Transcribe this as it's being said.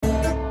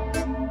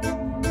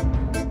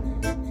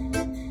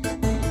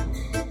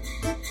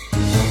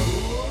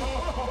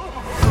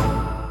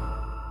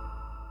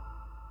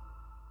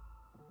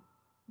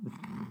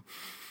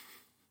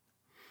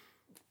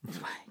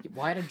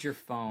Why did your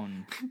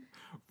phone...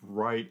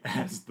 Right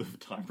as the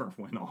timer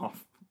went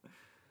off.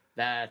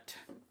 That's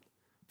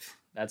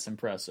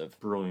impressive.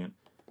 Brilliant.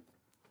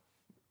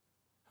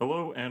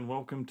 Hello and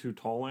welcome to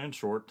Tall and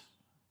Short.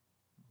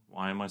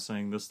 Why am I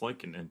saying this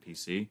like an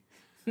NPC?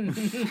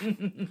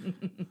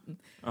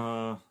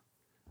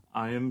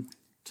 I am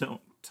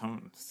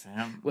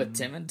Sam. With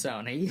Tim and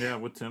Tony. Yeah,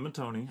 with Tim and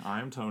Tony.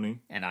 I am Tony.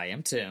 And I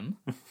am Tim.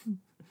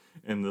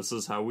 And this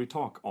is how we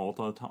talk all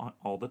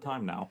the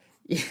time now.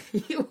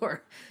 You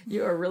are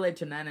really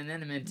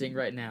shenanigans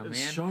right now, man.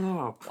 Shut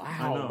up. Wow.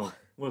 I know.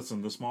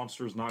 Listen, this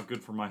monster is not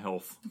good for my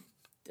health.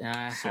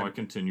 So I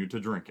continue to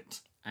drink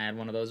it. I had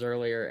one of those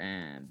earlier,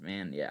 and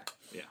man, yeah.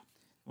 Yeah.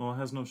 Well, it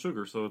has no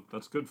sugar, so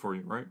that's good for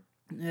you, right?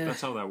 Yeah.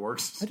 That's how that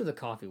works. I do the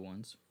coffee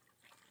ones.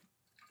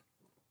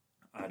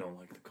 I don't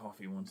like the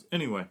coffee ones.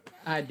 Anyway.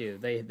 I do.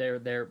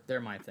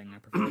 They're my thing. I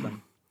prefer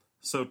them.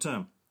 So,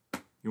 Tim,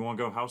 you want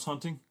to go house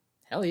hunting?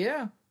 Hell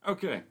yeah.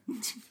 Okay.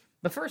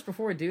 But first,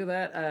 before we do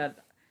that,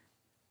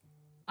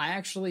 I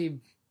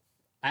actually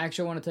want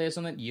to tell you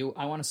something.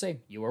 I want to say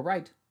you were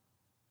right.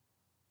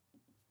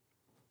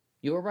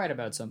 You were right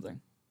about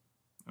something.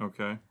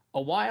 Okay.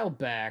 A while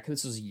back,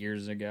 this was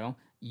years ago,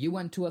 you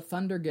went to a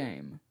Thunder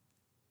game,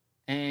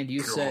 and you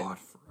said,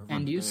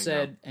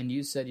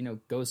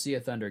 go see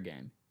a Thunder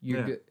game.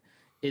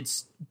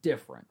 It's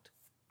different.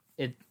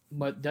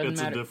 But doesn't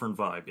matter. It's a different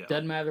vibe. Yeah.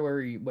 Doesn't matter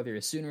whether you're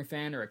a Sooner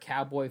fan or a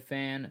Cowboy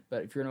fan,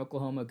 but if you're in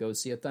Oklahoma, go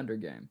see a Thunder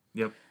game.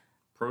 Yep.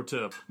 Pro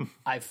tip.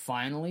 I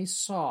finally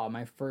saw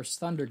my first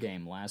Thunder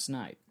game last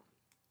night,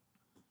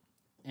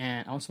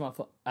 and I was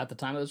at the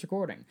time of this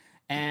recording.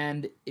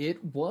 And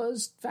it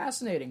was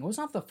fascinating. It was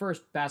not the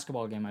first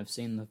basketball game I've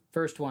seen. The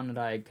first one that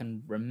I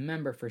can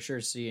remember for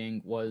sure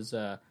seeing was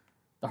the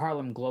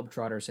Harlem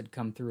Globetrotters had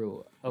come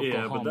through Oklahoma.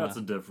 Yeah, but that's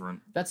a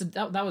different...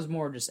 That was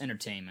more just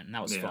entertainment, and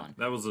that was fun.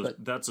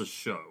 That's a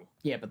show.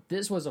 Yeah, but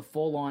this was a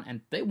full-on...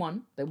 And they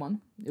won.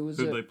 It was...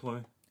 Who'd they play?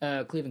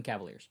 Cleveland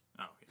Cavaliers.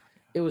 Oh, yeah.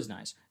 It was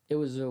nice. It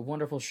was a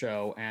wonderful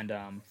show, and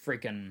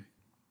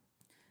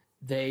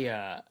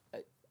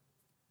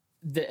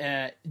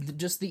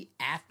just the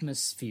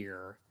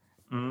atmosphere,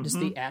 just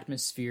the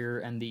atmosphere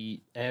and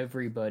the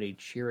everybody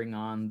cheering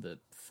on the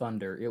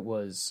Thunder. It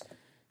was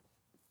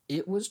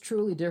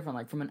truly different.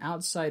 Like from an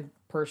outside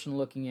person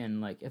looking in,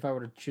 like if I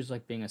were to choose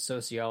like being a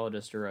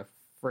sociologist or a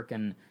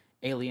frickin'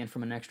 alien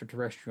from an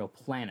extraterrestrial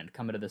planet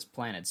coming to this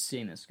planet,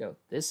 seeing this go,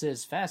 this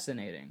is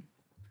fascinating.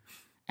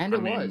 And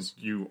it was.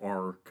 You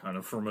are kind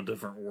of from a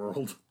different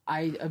world.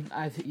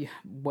 I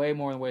way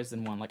more ways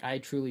than one. Like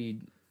I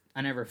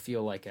never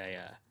feel like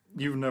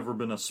You've never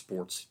been a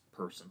sports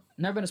person.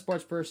 Never been a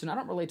sports person. I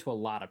don't relate to a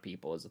lot of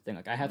people is the thing.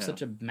 Like I have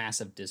such a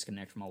massive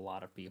disconnect from a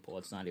lot of people.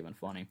 It's not even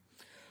funny.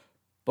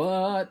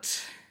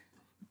 But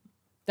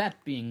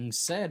that being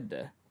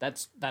said,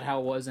 that's how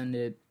it was, and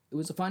it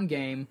was a fun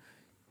game.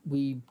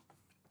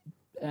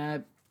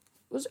 I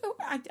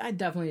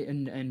definitely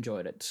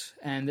enjoyed it,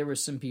 and there were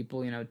some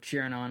people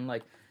cheering on.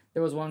 Like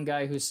there was one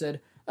guy who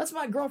said, "That's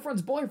my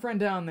girlfriend's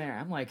boyfriend down there."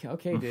 I'm like,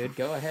 okay, dude,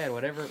 go ahead.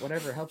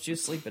 Whatever helps you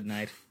sleep at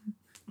night.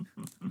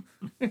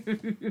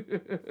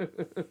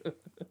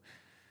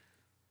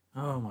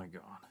 Oh my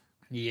god.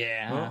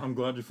 Yeah. Well, I'm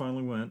glad you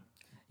finally went.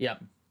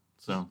 Yep.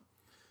 So.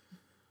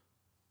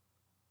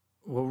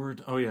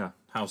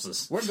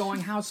 Houses. We're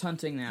going house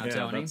hunting now,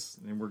 Tony.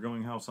 We're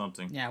going house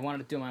hunting. Yeah, I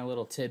wanted to do my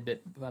little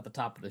tidbit about the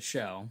top of the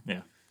show.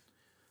 Yeah.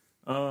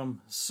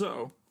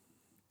 So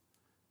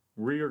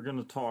we are going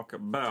to talk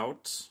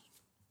about.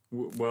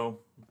 Well,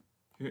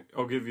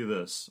 I'll give you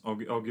this. I'll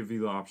give you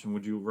the option.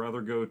 Would you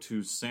rather go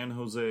to San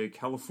Jose,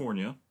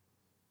 California,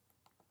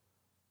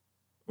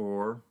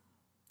 or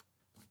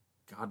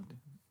God?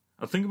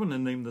 I think I'm going to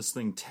name this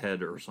thing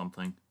Ted or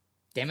something.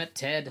 Damn it,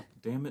 Ted.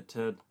 Damn it,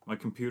 Ted. My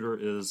computer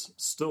is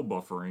still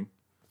buffering.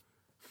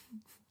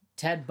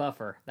 Ted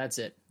Buffer. That's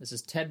it. This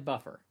is Ted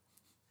Buffer.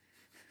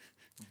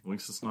 At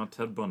least it's not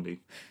Ted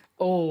Bundy.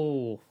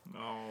 Oh.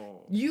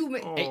 Oh.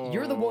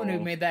 You're the one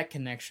who made that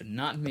connection,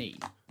 not me.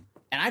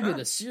 And I do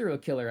the serial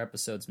killer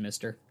episodes,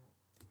 mister.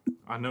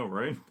 I know,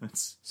 right?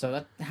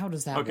 So how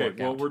does that work out?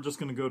 Okay, well, we're just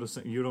going to go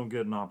to... You don't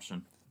get an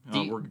option.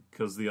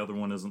 Because the other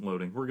one isn't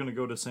loading. We're going to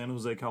go to San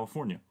Jose,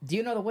 California. Do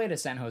you know the way to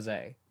San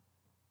Jose?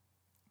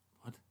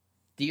 What?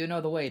 Do you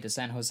know the way to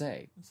San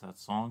Jose? Is that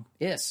song?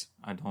 Yes.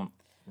 I don't...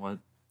 What?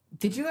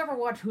 Did you ever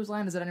watch Whose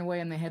Line Is It Anyway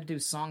and they had to do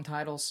song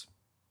titles?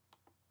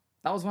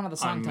 That was one of the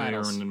song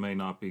titles. I may or may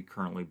not be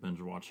currently binge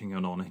watching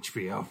it on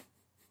HBO.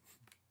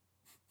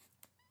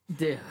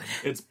 Dude.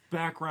 It's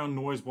background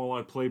noise while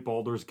I play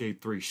Baldur's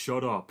Gate 3.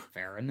 Shut up.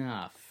 Fair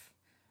enough.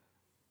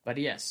 But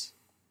yes.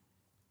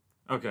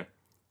 Okay.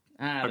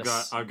 I've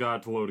got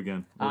it to load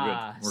again.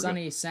 We're good.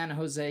 Sunny San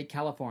Jose,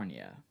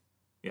 California.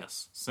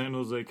 Yes. San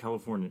Jose,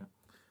 California.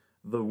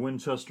 The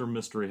Winchester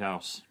Mystery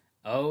House.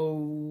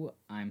 Oh,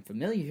 I'm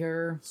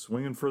familiar.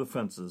 Swinging for the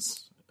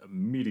fences.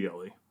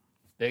 Immediately.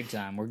 Big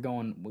time.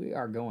 We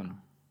are going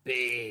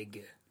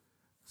big.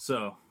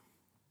 So...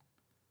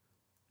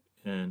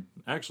 And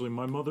actually,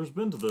 my mother's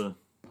been to the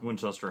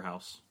Winchester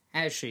house.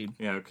 Has she?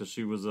 Yeah, because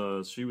she was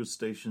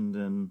stationed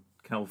in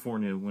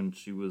California when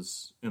she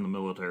was in the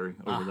military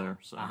over there.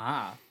 So,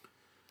 a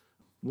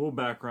little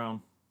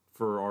background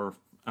for our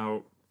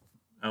out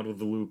of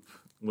the loop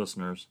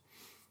listeners.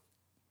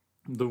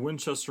 The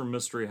Winchester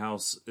Mystery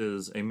House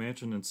is a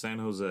mansion in San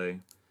Jose.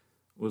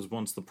 Was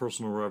once the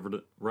personal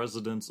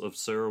residence of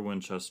Sarah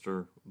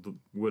Winchester, the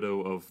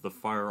widow of the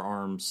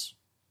firearms,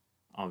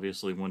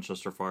 obviously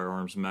Winchester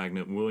firearms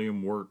magnate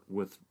William Wirt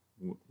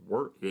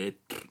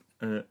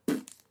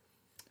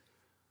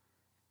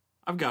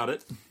I've got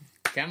it.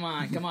 Come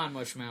on,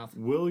 Mushmouth.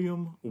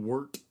 William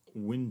Wirt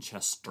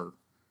Winchester.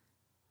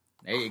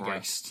 There you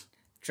Christ. go.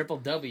 Triple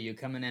W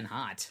coming in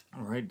hot.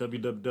 All right,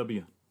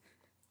 www.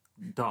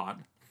 Dot.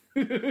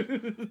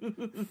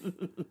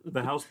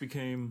 The house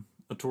became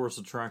a tourist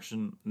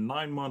attraction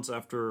 9 months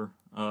after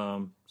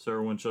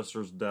Sarah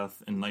Winchester's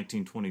death in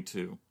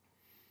 1922.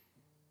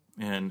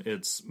 And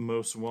it's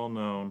most well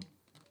known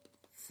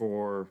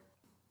for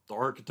the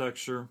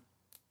architecture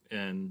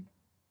and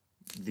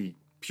the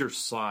pure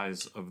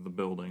size of the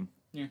building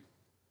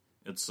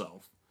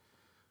itself.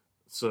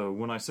 So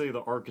when I say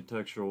the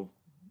architectural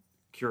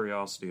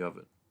curiosity of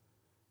it,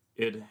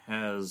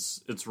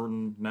 it's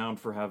renowned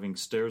for having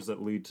stairs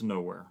that lead to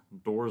nowhere,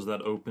 doors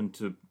that open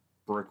to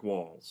brick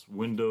walls,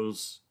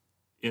 windows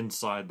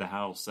inside the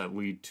house that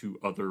lead to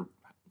other,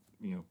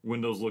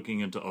 windows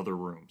looking into other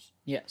rooms.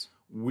 Yes.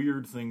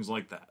 Weird things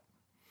like that.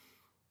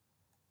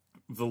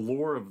 The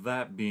lore of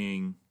that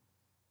being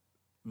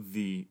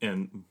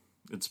and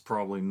it's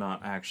probably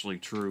not actually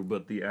true,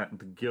 but the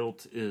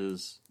guilt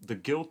is the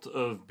guilt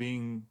of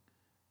being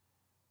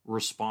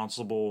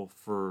responsible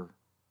for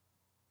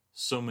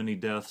so many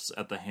deaths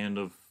at the hand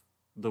of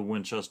the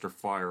Winchester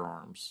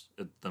firearms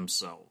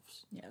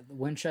themselves. Yeah, the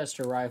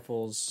Winchester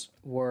rifles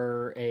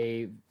were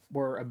a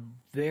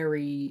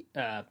very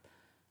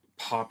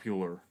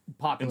popular,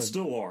 and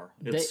still are.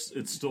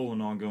 It's still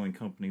an ongoing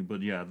company,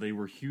 but yeah, they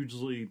were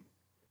hugely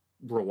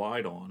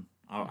relied on.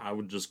 I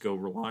would just go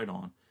relied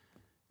on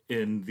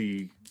in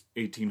the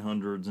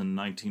 1800s and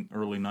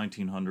early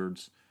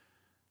 1900s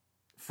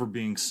for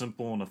being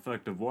simple and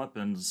effective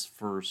weapons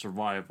for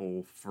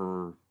survival,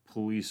 for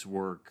police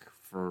work,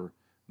 for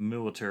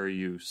military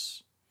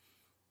use.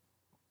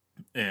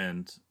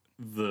 And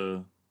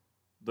the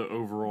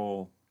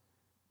overall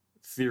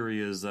theory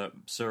is that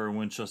Sarah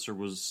Winchester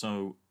was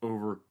so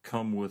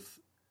overcome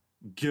with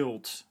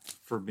guilt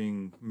for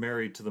being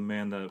married to the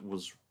man that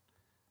was,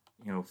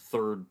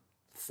 third,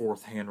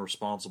 fourth hand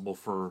responsible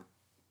for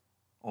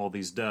all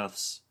these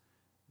deaths,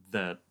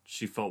 that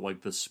she felt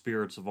like the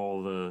spirits of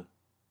all the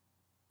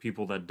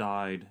people that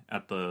died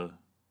at the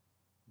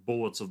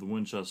bullets of the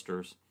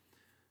Winchesters,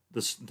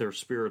 their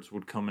spirits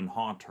would come and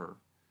haunt her.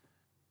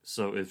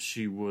 So if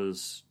she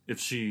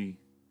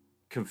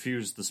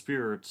confused the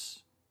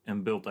spirits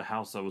and built a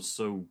house that was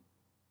so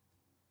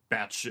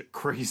batshit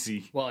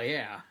crazy, well,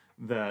 yeah,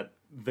 that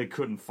they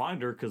couldn't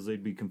find her because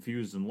they'd be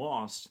confused and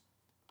lost,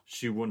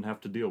 she wouldn't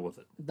have to deal with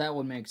it. That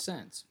would make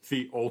sense.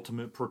 The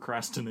ultimate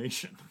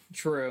procrastination.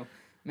 True,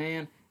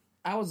 man.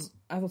 I was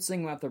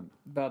thinking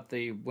about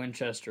the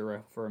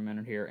Winchester for a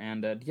minute here,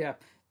 and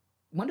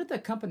when did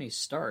that company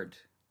start?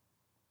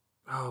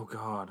 Oh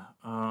God,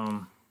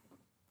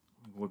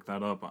 look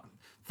that up.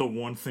 The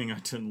one thing I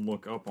didn't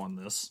look up on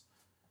this.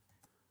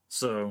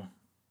 So,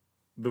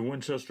 the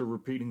Winchester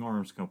Repeating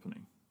Arms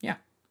Company. Yeah,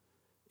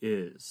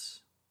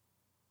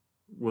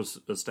 was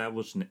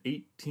established in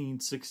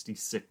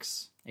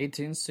 1866.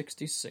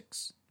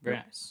 1866. Very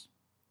nice.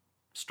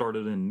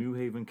 Started in New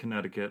Haven,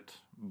 Connecticut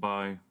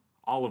by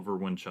Oliver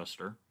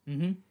Winchester,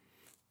 who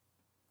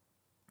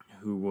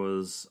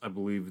was, I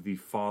believe, the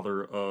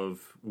father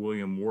of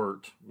William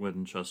Wirt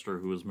Winchester,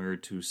 who was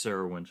married to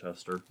Sarah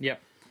Winchester.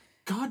 Yep.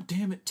 God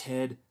damn it,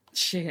 Ted.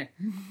 Shit.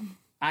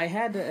 I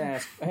had to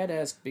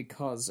ask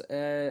because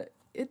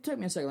it took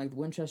me a second, like the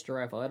Winchester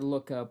rifle. I had to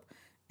look up,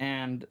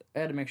 and I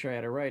had to make sure I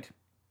had it right.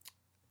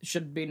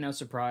 Should be no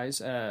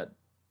surprise.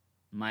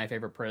 My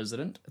favorite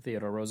president,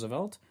 Theodore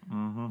Roosevelt,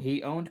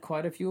 he owned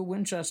quite a few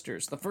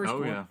Winchesters. The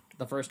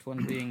first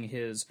one being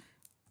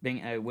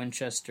a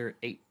Winchester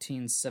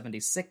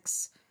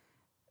 1876,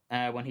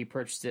 when he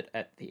purchased it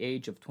at the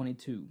age of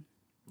 22.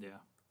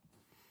 Yeah.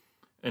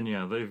 And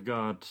yeah,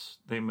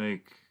 they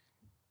make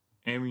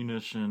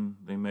ammunition,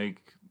 they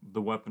make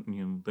the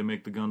weapon, they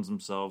make the guns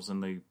themselves,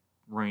 and they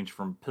range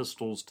from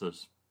pistols to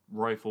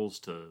rifles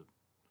to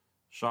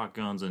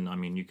shotguns, and I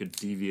mean, you could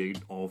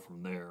deviate all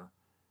from there,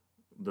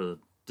 the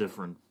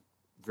different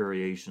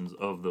variations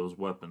of those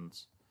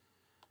weapons.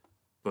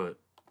 But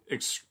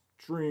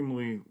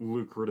extremely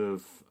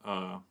lucrative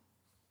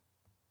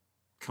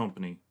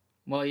company.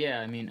 Well, yeah,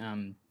 I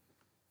mean,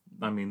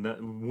 that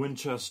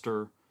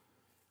Winchester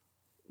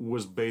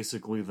was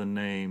basically the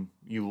name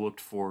you looked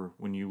for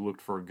when you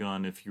looked for a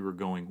gun if you were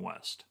going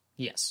west.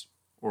 Yes.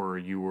 Or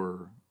you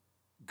were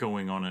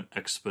going on an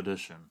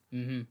expedition.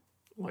 Mm-hmm.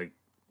 Like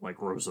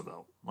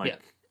Roosevelt.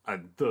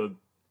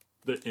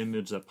 The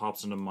image that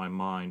pops into my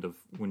mind of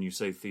when you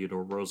say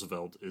Theodore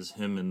Roosevelt is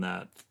him in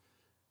that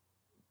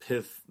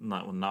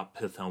not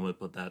pith helmet,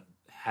 but that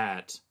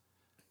hat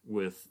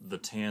with the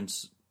tan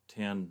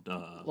tan.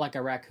 Like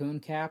a raccoon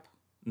cap?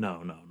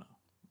 No.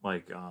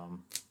 Like Oh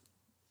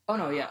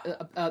no, yeah.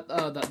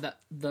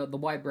 The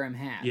wide brim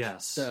hat.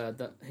 Yes.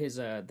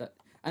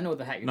 I know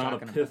the hat you're not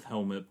talking a pith about.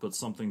 helmet, but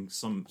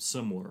some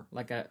similar.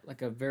 Like a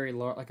very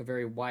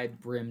wide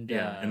brimmed.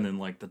 Yeah, and then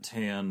like the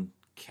tan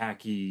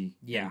khaki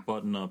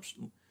button up.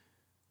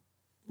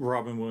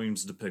 Robin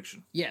Williams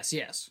depiction. Yes.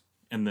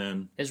 And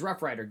then his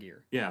Rough Rider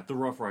gear. Yeah, the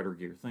Rough Rider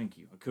gear. Thank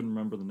you. I couldn't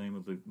remember the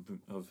name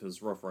of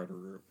his Rough Rider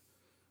group,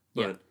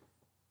 but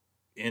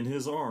in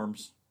his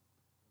arms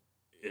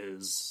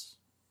is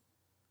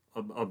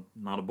a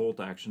not a bolt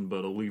action,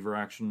 but a lever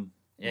action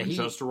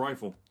Winchester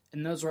rifle.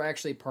 And those were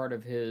actually part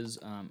of his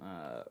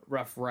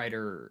Rough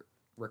Rider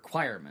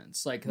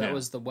requirements. Like that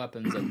was the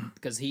weapons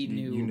because he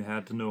knew you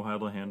had to know how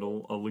to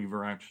handle a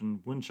lever action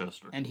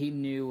Winchester, and he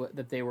knew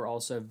that they were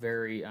also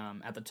very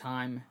at the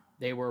time.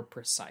 They were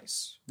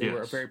precise. They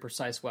were very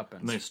precise weapons.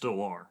 And they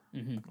still are.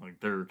 Mm-hmm. Like,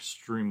 they're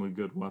extremely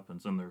good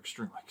weapons, and they're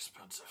extremely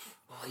expensive.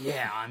 Well,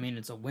 yeah, I mean,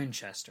 it's a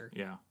Winchester.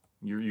 Yeah.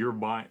 You're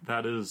buying...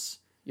 That is...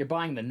 You're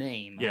buying the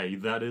name. Yeah,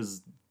 that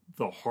is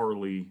the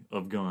Harley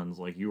of guns.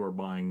 Like, you are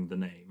buying the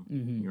name.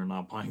 Mm-hmm. You're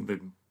not buying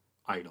the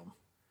item.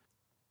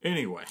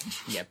 Anyway.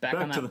 Yeah,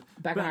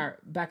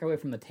 back away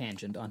from the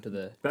tangent onto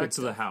the... Back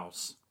to the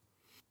house.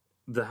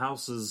 The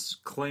house is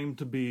claimed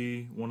to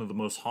be one of the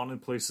most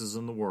haunted places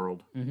in the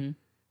world. Mm-hmm.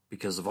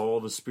 Because of all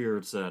the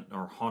spirits that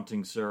are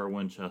haunting Sarah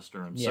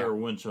Winchester. And Sarah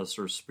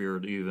Winchester's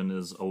spirit even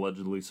is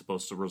allegedly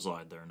supposed to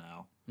reside there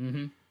now.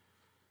 Mm-hmm.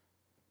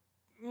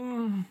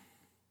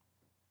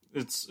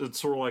 It's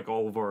sort of like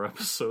all of our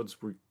episodes.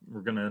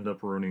 We're going to end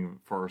up ruining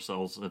for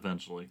ourselves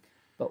eventually.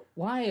 But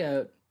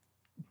why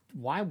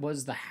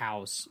was the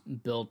house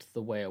built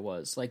the way it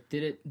was? Like,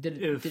 did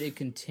it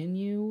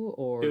continue,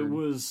 or... It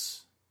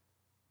was...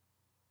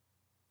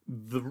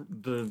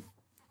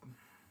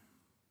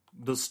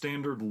 The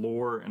standard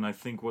lore, and I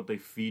think what they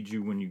feed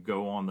you when you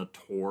go on the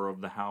tour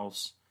of the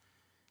house,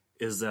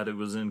 is that it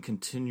was in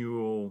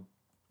continual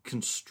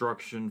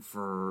construction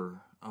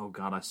for... Oh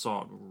god, I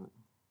saw it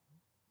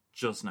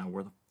just now.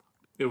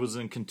 It was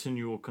in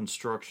continual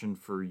construction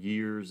for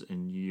years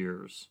and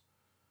years.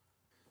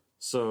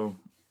 So,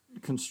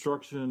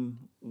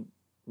 construction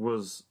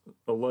was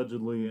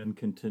allegedly in a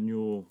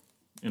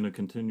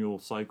continual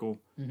cycle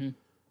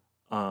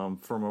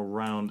from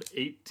around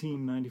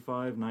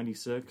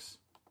 1895-96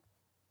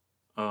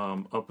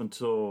 up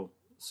until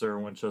Sarah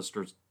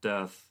Winchester's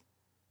death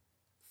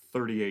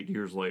 38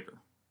 years later.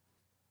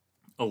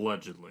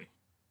 Allegedly.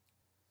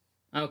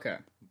 Okay.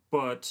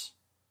 But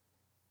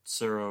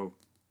Sarah,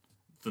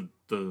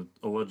 the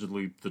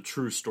allegedly the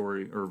true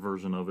story or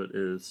version of it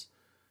is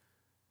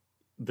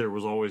there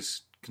was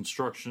always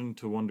construction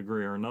to one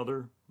degree or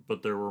another,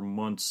 but there were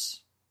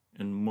months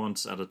and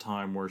months at a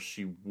time where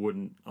she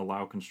wouldn't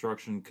allow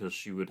construction because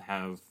she would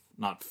have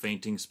not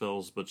fainting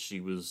spells, but she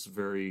was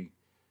very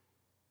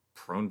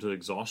prone to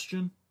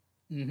exhaustion.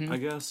 I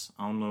guess.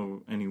 I don't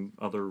know any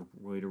other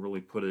way to really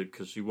put it,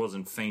 because she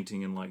wasn't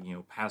fainting and, like,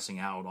 passing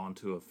out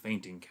onto a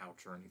fainting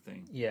couch or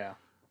anything. Yeah.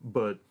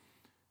 But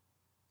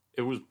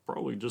it was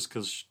probably just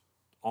because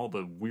all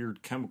the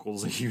weird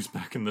chemicals they used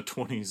back in the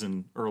 20s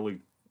and early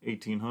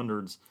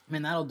 1800s. I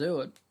mean, that'll do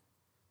it.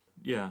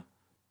 Yeah.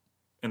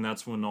 And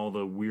that's when all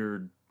the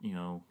weird,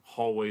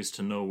 hallways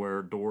to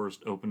nowhere, doors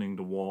opening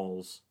to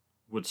walls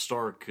would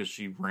start, because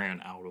she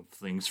ran out of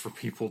things for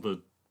people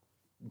to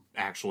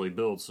actually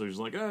build. So he's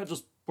like,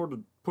 just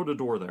put a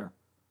door there.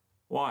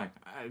 Why?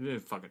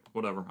 Fuck it.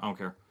 Whatever. I don't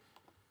care.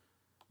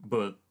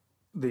 But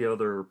the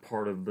other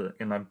part of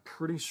and I'm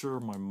pretty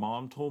sure my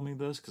mom told me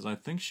this, because I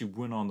think she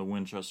went on the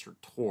Winchester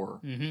tour.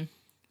 Mm-hmm.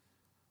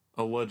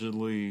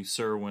 Allegedly,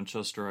 Sarah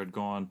Winchester had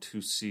gone to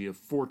see a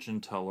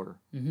fortune teller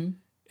and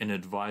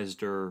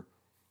advised her,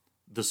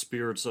 the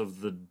spirits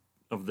of the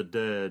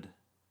dead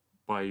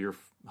by your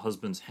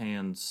husband's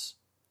hands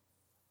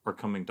are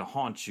coming to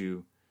haunt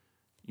you.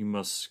 You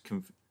must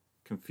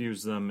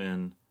confuse them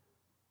and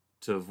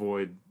to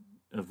avoid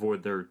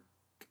their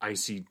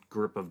icy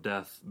grip of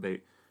death.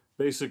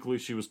 Basically,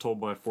 she was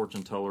told by a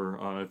fortune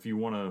teller, if you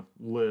want to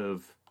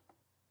live,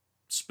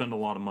 spend a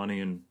lot of money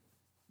and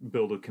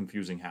build a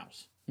confusing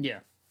house.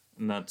 Yeah.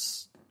 And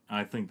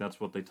I think that's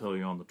what they tell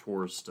you on the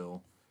tours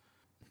still.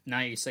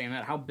 Now you're saying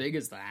that, how big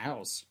is the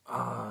house?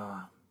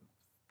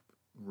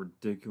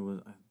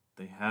 Ridiculous.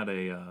 They had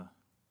a...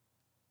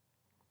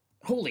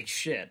 Holy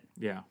shit.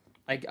 Yeah.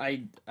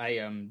 I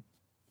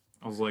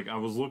was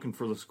looking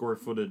for the square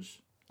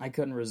footage. I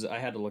couldn't resist. I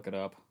had to look it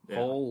up. Yeah.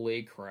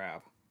 Holy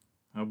crap.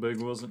 How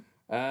big was it?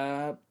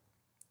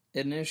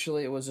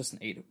 Initially it was just an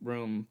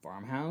 8-room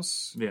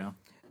farmhouse. Yeah.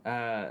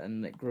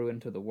 And it grew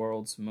into the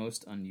world's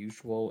most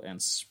unusual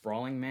and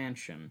sprawling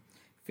mansion,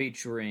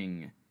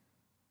 featuring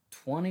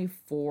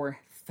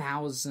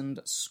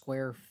 24,000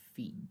 square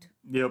feet.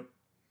 Yep.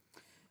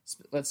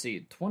 Let's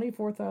see,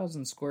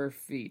 24,000 square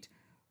feet.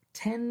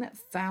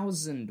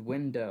 10,000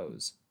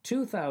 windows,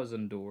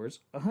 2,000 doors,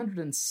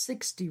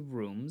 160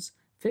 rooms,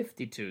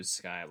 52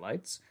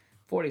 skylights,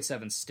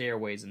 47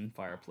 stairways and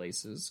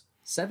fireplaces,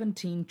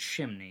 17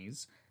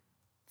 chimneys,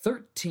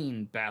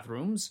 13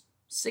 bathrooms,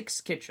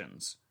 6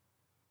 kitchens,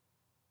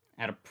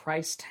 at a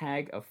price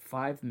tag of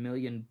 $5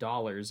 million in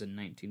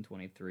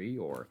 1923,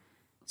 or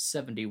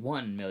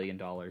 $71 million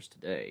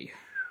today.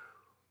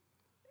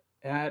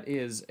 That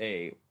is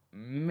a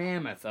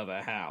mammoth of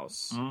a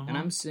house. Mm-hmm. And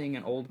I'm seeing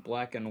an old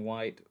black and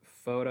white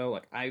photo.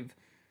 Like,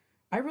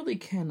 I really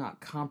cannot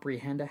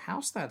comprehend a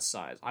house that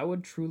size. I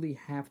would truly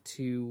have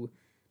to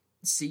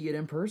see it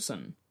in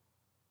person.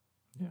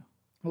 Yeah.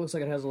 It looks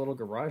like it has a little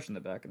garage in the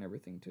back and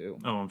everything, too.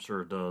 Oh, I'm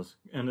sure it does.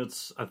 And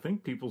I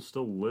think people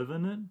still live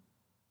in it.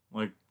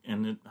 Like,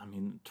 and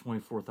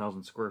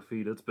 24,000 square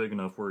feet, it's big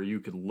enough where you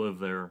could live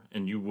there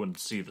and you wouldn't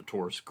see the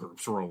tourist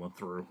groups rolling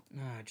through.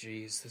 Oh,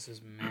 jeez, this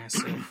is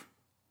massive.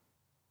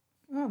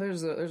 Oh,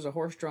 there's a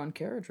horse-drawn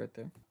carriage right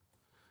there.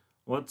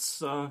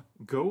 Let's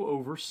go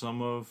over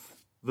some of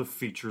the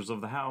features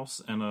of the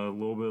house and a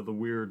little bit of the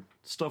weird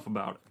stuff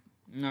about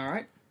it. All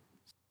right.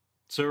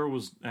 Sarah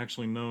was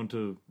actually known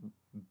to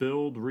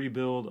build,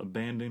 rebuild,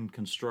 abandon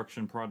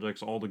construction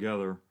projects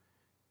altogether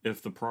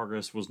if the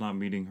progress was not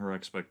meeting her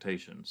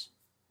expectations.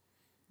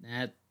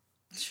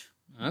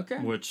 Okay.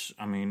 Which,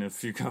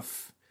 if you got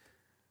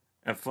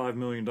at $5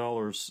 million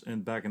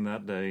back in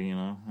that day,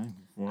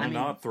 why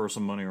not throw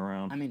some money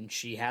around?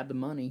 She had the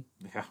money.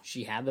 Yeah.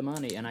 She had the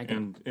money,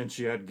 and and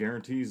she had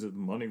guarantees that the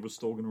money was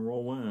still going to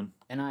roll in.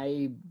 And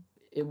I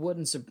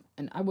wouldn't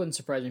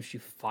surprise me if she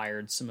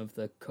fired some of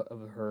the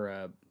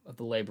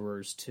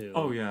laborers too.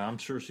 Oh yeah, I'm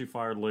sure she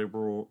fired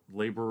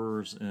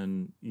laborers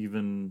and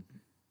even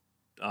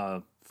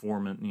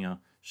foremen.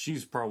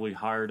 She's probably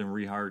hired and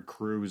rehired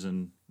crews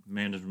and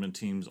management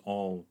teams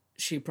all.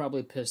 She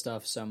probably pissed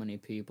off so many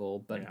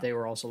people, but they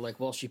were also like,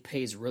 well, she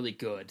pays really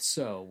good,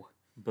 so.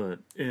 But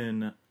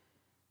in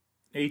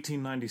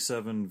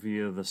 1897,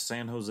 via the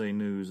San Jose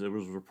News, it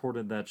was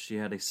reported that she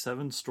had a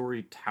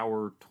 7-story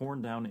tower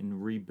torn down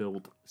and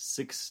rebuilt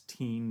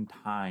 16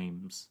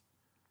 times.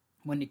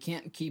 When you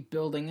can't keep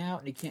building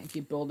out, you can't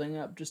keep building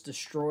up. Just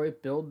destroy,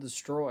 build,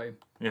 destroy.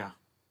 Yeah.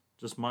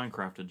 Just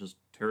Minecraft it. Just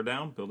tear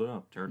down, build it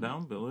up. Tear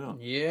down, build it up.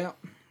 Yeah.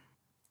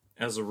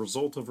 As a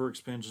result of her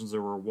expansions,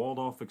 there were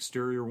walled-off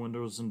exterior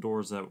windows and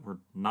doors that were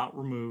not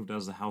removed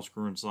as the house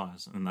grew in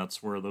size. And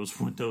that's where those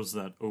windows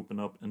that open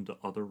up into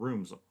other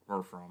rooms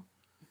are from.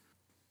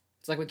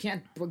 It's like, we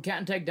can't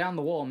take down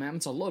the wall, man.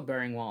 It's a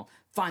load-bearing wall.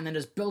 Fine, then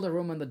just build a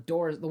room and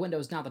the window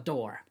is now the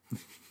door.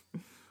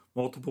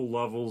 Multiple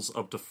levels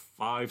up to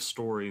 5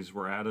 stories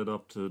were added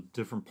up to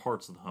different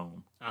parts of the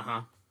home.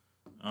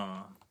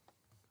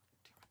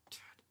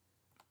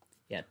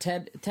 Yeah,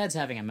 Ted's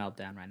having a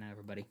meltdown right now,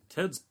 everybody.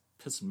 Ted's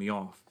pissing me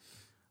off.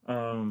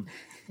 And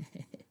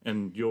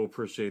you'll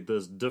appreciate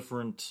this.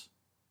 Different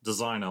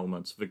design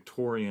elements,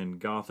 Victorian,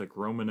 Gothic,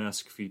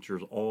 Romanesque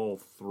features all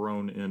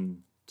thrown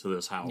into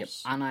this house.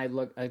 Yep. And I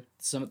look at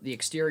some of the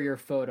exterior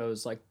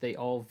photos, like they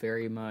all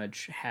very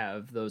much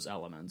have those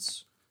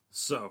elements.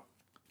 So,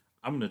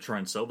 I'm going to try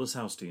and sell this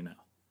house to you now.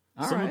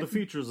 All Some right. of the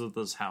features of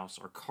this house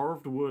are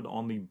carved wood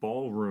on the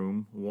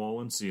ballroom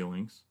wall and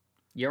ceilings.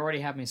 You already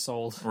have me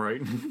sold. Right.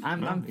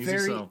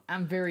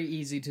 I'm very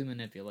easy to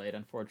manipulate,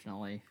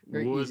 unfortunately.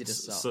 Very Woods easy to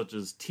sell. such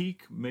as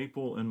teak,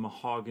 maple, and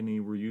mahogany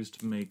were used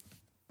to make...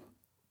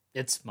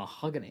 It's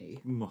mahogany.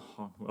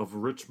 Of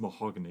rich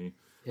mahogany.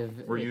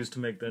 Were used to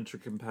make the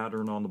intricate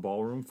pattern on the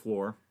ballroom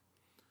floor.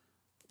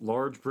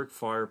 Large brick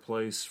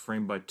fireplace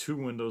framed by 2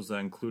 windows that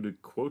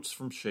included quotes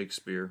from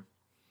Shakespeare.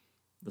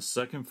 The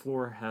second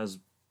floor has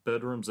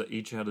bedrooms that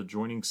each had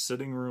adjoining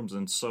sitting rooms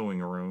and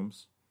sewing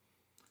rooms.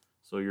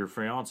 So your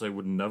fiance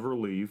would never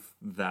leave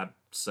that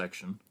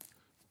section.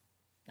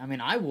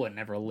 I would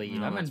never leave.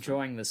 No, I'm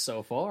enjoying this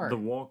so far. The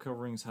wall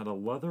coverings had a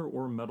leather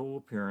or metal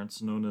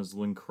appearance known as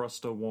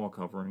Lincrusta wall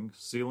coverings.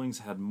 Ceilings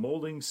had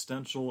molding,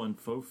 stencil, and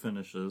faux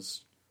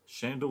finishes.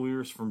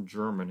 Chandeliers from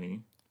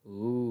Germany.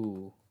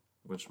 Ooh.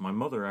 Which my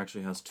mother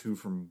actually has 2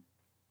 from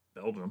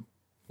Belgium.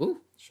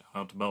 Ooh. Shout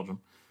out to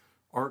Belgium.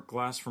 Art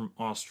glass from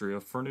Austria.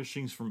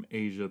 Furnishings from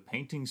Asia.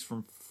 Paintings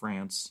from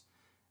France.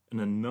 An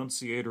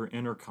annunciator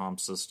intercom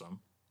system.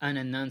 An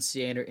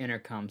annunciator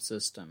intercom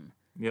system.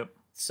 Yep.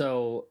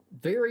 So,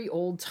 very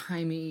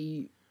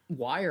old-timey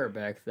wire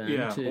back then.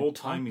 Yeah,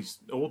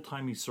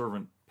 old-timey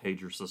servant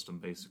pager system,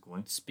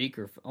 basically.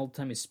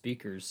 Old-timey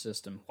speakers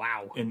system.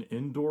 Wow. An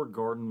indoor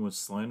garden with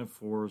slanted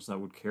floors that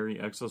would carry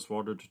excess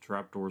water to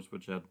trapdoors,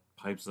 which had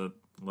pipes that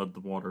led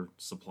the water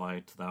supply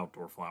to the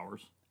outdoor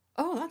flowers.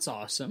 Oh, that's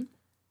awesome.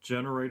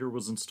 Generator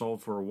was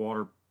installed for a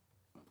water...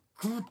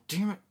 God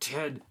damn it,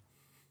 Ted!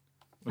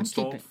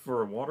 Installed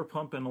for a water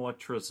pump and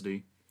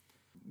electricity.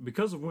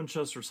 Because of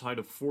Winchester's height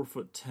of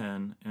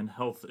 4'10" and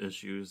health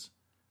issues,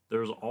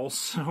 there's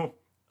also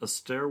a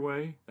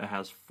stairway that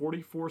has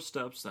 44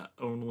 steps that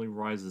only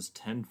rises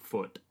 10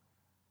 foot.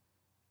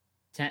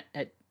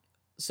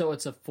 So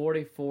it's a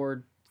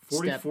 44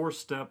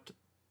 stepped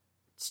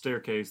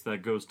staircase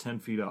that goes 10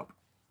 feet up.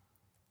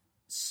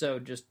 So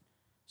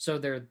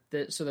they're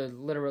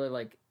literally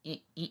like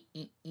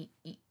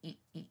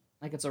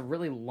it's a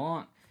really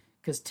long,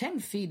 because 10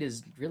 feet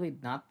is really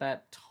not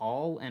that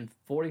tall, and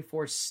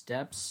 44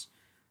 steps,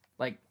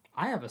 like,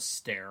 I have a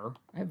stair.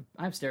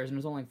 I have stairs, and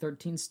there's only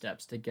 13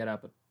 steps to get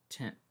up a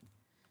tent.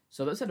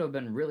 So those had to have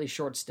been really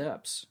short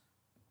steps.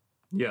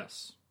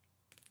 Yes.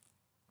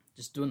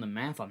 Just doing the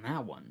math on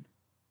that one.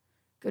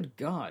 Good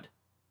God.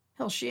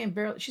 Hell,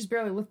 she's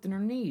barely lifting her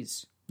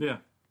knees. Yeah.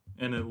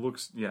 And it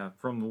looks,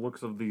 from the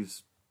looks of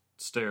these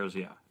stairs,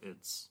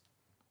 it's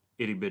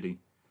itty-bitty.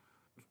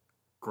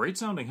 Great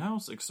sounding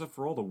house, except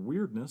for all the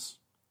weirdness.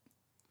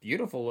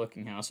 Beautiful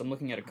looking house. I'm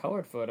looking at a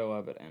colored photo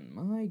of it, and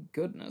my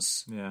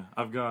goodness. Yeah,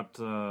 I've got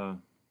the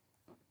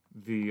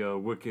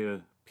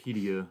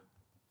Wikipedia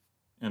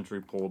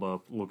entry pulled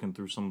up, looking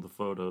through some of the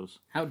photos.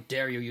 How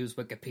dare you use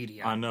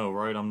Wikipedia? I know,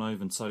 right? I'm not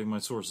even citing my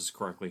sources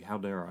correctly. How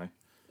dare I?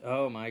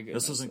 Oh my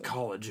goodness. This isn't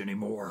college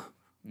anymore.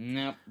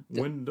 Nope.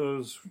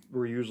 Windows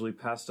were usually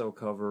pastel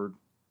colored.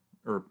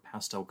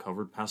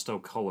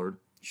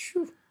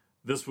 Shoo.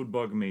 This would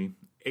bug me.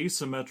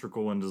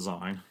 Asymmetrical in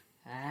design.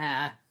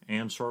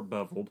 And sharp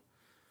beveled.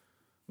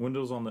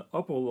 Windows on the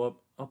upper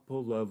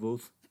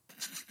levels.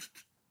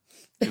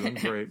 Doing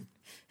great.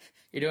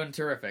 You're doing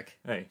terrific.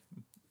 Hey,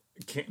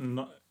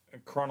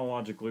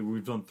 chronologically,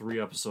 we've done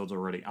 3 episodes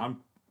already.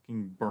 I'm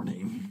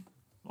burning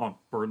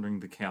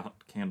the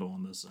candle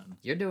on this end.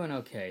 You're doing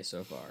okay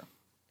so far.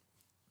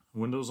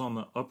 Windows on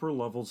the upper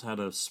levels had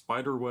a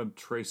spiderweb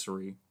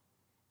tracery.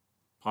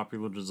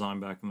 Popular design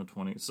back in the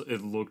 20s.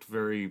 It looked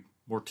very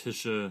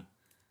Morticia.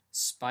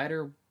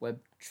 Spiderweb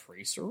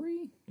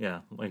tracery?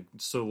 Yeah,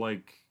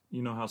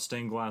 you know how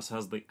stained glass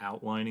has the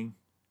outlining?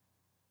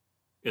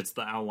 It's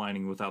the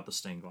outlining without the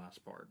stained glass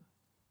part.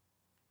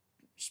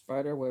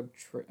 Spiderweb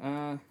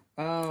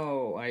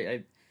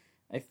I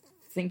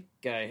think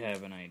I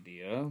have an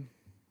idea.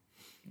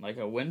 Like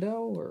a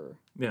window, or?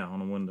 Yeah,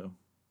 on a window.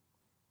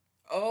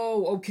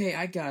 Oh, okay,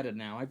 I got it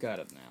now. I get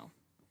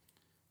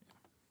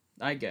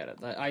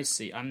it. I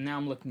see.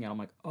 I'm looking at it, I'm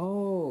like,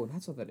 oh,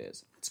 that's what that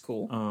is. That's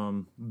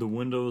cool. The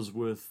windows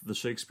with the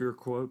Shakespeare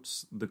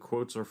quotes, the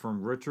quotes are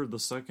from Richard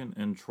II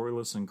and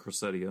Troilus and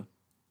Cressida.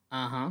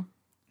 Uh-huh.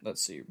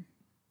 Let's see.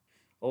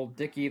 Old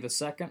Dickie II?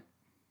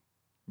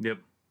 Yep.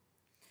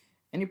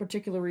 Any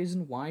particular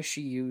reason why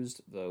she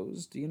used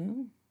those, do you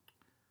know?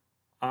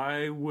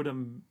 I would have,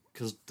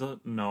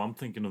 no, I'm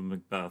thinking of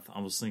Macbeth.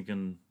 I was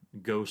thinking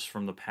ghosts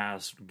from the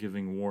past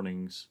giving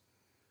warnings.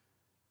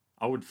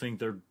 I would think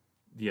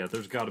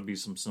there's got to be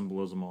some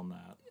symbolism on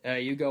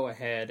that. You go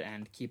ahead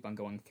and keep on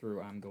going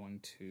through. I'm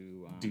going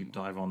to... deep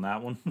dive on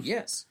that one?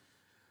 Yes.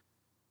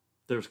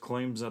 There's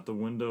claims that the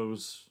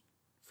windows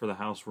for the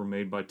house were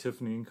made by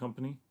Tiffany and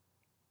Company.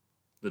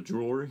 The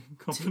jewelry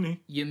company.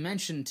 You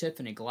mentioned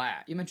Tiffany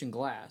glass. You mentioned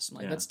glass.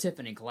 That's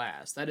Tiffany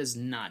glass. That is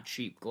not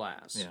cheap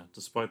glass. Yeah,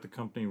 despite the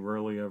company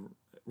rarely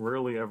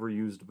ever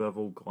used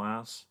beveled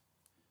glass.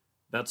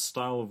 That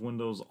style of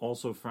windows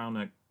also found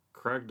at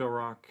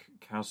Cragdarroch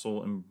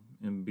Castle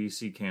in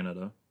BC,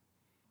 Canada.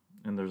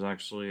 And there's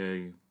actually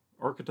a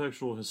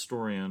architectural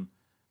historian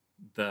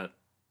that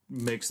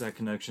makes that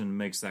connection,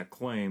 makes that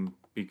claim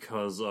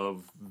because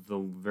of the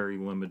very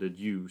limited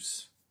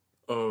use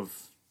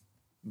of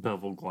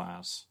beveled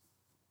glass.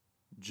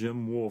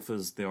 Jim Wolfe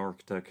is the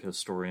architect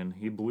historian.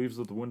 He believes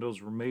that the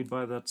windows were made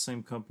by that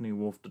same company.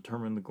 Wolfe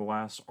determined the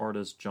glass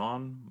artist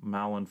John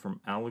Mallon from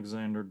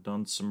Alexander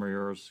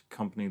Dunsmuir's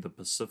company, the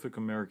Pacific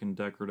American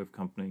Decorative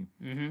Company,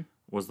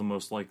 was the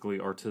most likely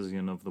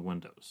artisan of the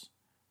windows.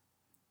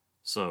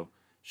 So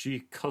she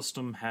had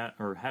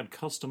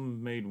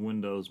custom made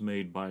windows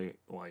made by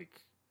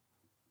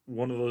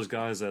one of those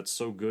guys that's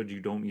so good you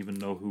don't even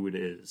know who it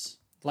is.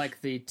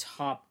 Like the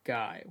top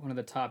guy, one of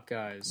the top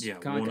guys. Yeah,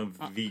 one of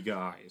the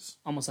guys.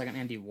 Almost like an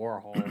Andy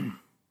Warhol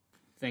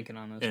thinking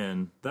on this.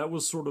 And that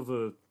was sort of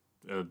a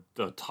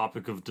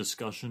topic of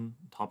discussion,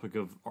 topic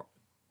of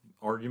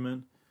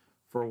argument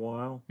for a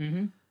while.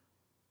 Mm-hmm.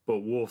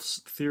 But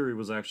Wolfe's theory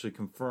was actually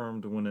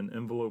confirmed when an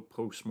envelope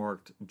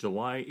postmarked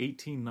July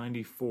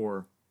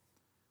 1894,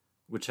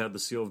 which had the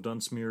seal of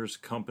Dunsmuir's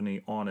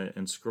company on it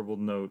and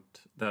scribbled note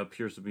that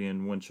appears to be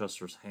in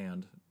Winchester's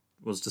hand,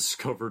 was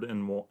discovered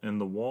in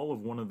the wall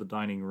of one of the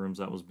dining rooms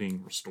that was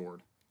being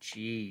restored.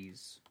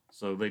 Jeez.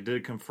 So they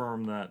did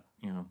confirm that,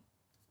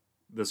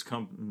 this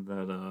company,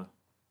 that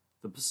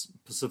the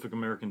Pacific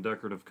American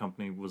Decorative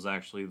Company was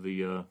actually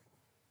the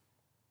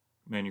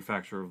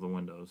manufacturer of the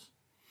windows.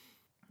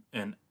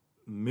 And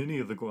many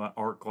of the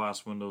art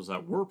glass windows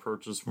that were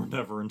purchased were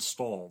never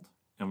installed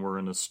and were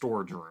in a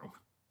storage room.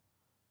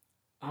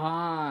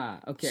 Ah,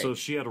 okay. So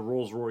she had a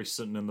Rolls Royce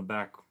sitting in the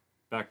back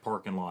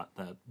parking lot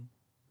that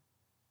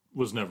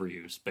was never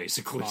used,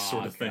 basically,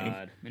 sort of thing.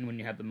 God. And when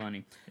you have the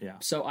money. Yeah.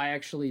 So I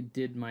actually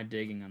did my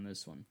digging on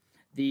this one.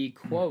 The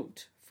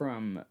quote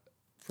from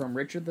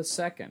Richard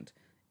II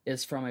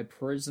is from a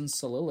prison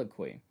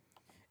soliloquy.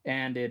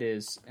 And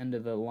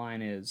the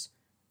line is,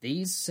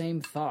 "These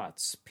same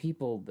thoughts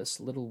people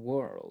this little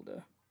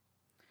world."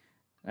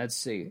 Let's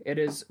see. It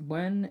is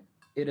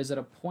at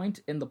a point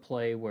in the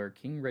play where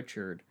King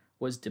Richard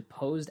was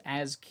deposed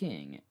as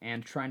king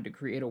and trying to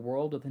create a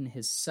world within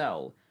his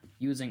cell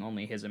using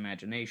only his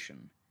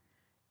imagination,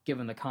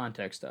 given the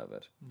context of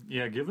it.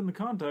 Yeah, given the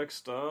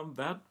context,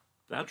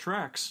 that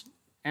tracks.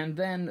 And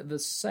then the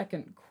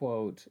second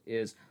quote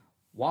is,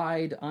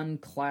 "Wide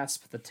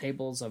unclasp the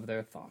tables of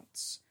their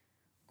thoughts."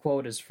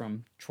 Quote is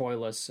from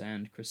Troilus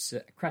and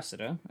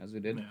Cressida, as we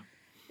did. Yeah.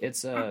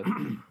 It's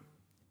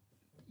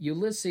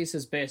Ulysses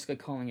is basically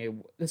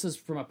calling this is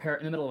from in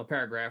the middle of a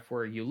paragraph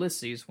where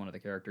Ulysses, one of the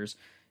characters,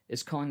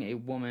 is calling a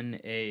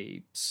woman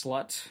a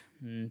slut,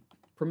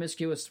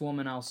 promiscuous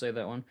woman, I'll say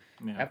that one,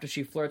 after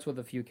she flirts with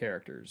a few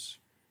characters.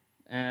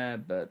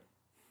 But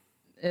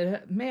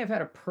it may have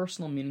had a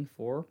personal meaning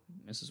for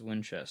Mrs.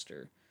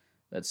 Winchester.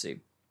 Let's see.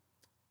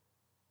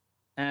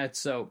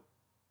 The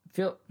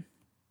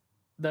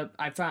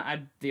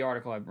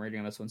article I'm reading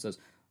on this one says,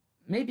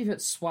 maybe if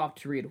it's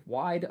swapped to read,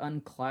 "Wide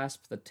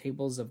unclasp the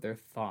tables of their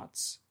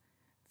thoughts.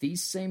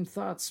 These same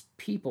thoughts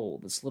people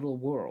this little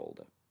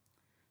world."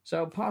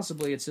 So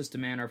possibly it's just a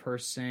manner of her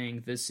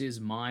saying, "This is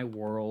my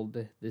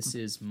world. This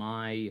is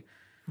my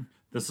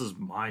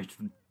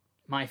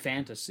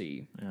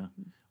fantasy." Yeah.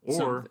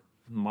 Or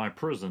my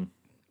prison.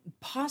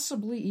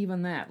 Possibly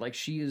even that. Like,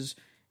 she is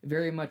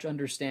very much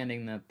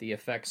understanding that the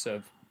effects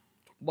of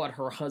what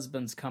her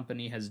husband's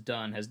company has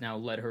done has now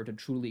led her to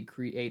truly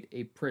create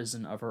a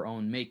prison of her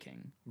own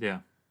making.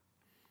 Yeah.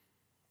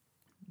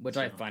 Which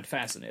I find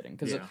fascinating,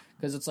 because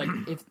it's like,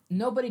 if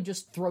nobody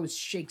just throws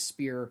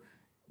Shakespeare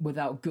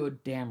without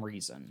good damn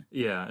reason.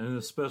 Yeah, and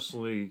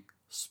especially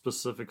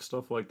specific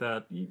stuff like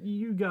that,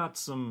 you got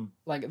some...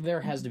 Like, there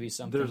has to be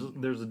something.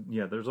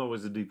 There's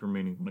always a deeper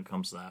meaning when it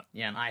comes to that.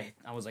 Yeah, and I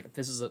was like,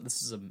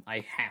 I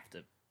have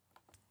to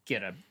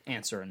get an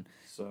answer, and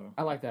so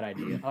I like that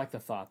idea. I like the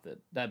thought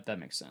that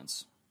makes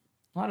sense.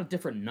 A lot of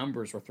different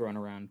numbers were thrown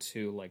around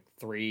too, like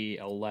 3,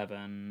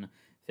 11,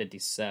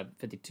 57,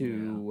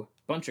 52,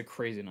 bunch of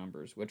crazy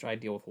numbers, which I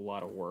deal with a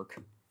lot of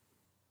work.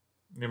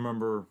 You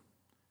remember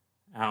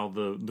how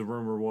the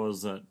rumor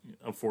was that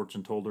a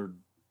fortune told her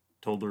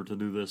to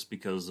do this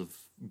because of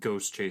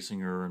ghosts chasing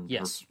her and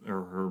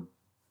her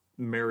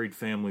married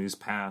family's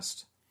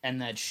past,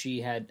 and that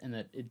she had, and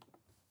that it.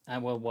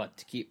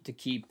 To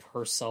keep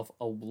herself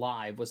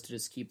alive was to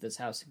just keep this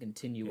house in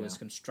continuous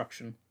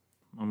construction.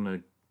 I'm going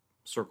to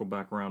circle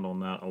back around on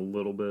that a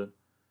little bit.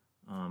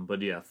 But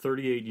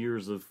 38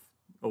 years of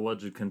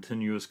alleged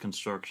continuous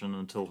construction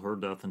until her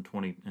death in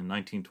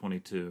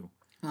 1922.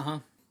 Uh-huh.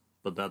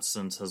 But that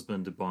since has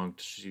been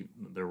debunked.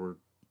 There were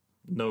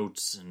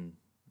notes and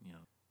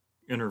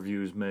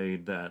interviews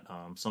made that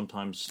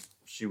sometimes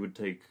she would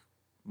take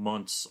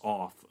months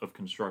off of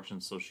construction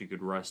so she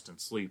could rest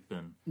and sleep.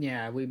 And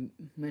we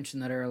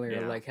mentioned that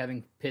earlier, like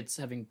having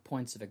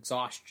points of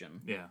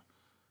exhaustion. Yeah.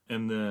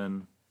 And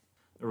then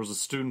there was a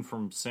student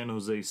from San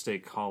Jose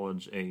State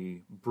College,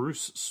 a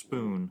Bruce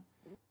Spoon.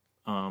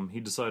 He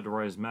decided to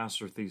write his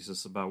master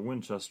thesis about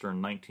Winchester in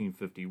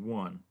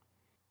 1951.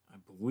 I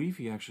believe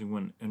he actually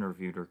went and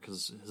interviewed her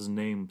because his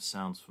name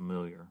sounds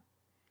familiar.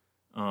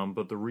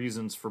 But the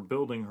reasons for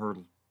building her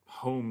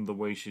home the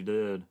way she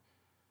did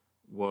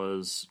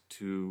was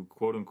to,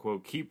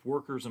 quote-unquote, keep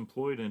workers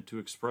employed and to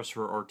express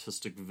her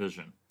artistic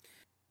vision.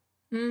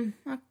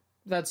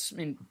 That's,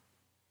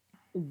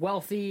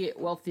 wealthy,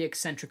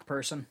 eccentric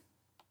person.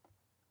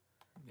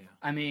 Yeah.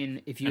 I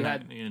mean, if you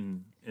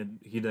And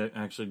he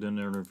actually didn't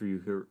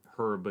interview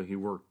her, but he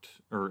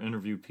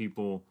interviewed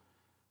people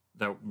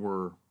that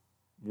were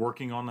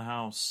working on the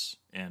house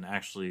and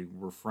actually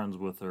were friends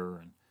with her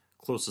and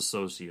close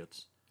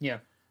associates. Yeah.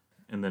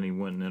 And then he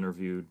went and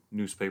interviewed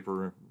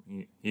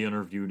he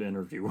interviewed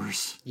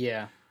interviewers.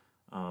 Yeah.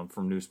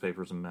 From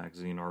newspapers and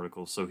magazine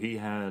articles. So he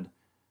had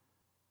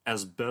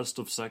as best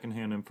of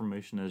secondhand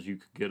information as you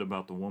could get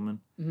about the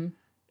woman. Mm-hmm.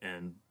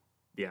 And,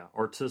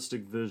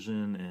 artistic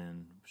vision,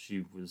 and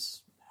she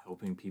was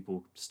helping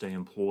people stay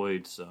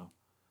employed, so...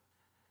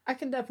 I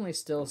can definitely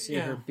still see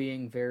her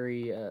being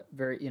very,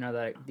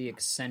 the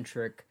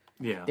eccentric...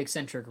 Yeah. The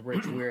eccentric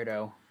rich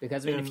weirdo.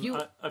 Because,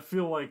 I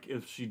feel like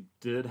if she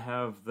did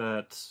have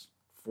that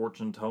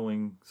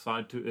fortune-telling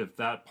side to if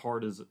that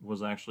part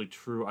was actually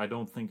true, I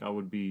don't think I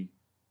would be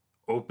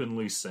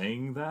openly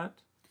saying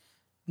that.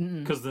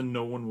 Because then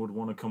no one would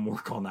want to come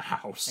work on the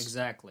house.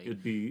 Exactly.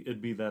 It'd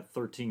be that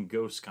 13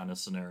 Ghosts kind of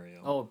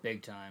scenario. Oh,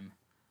 big time.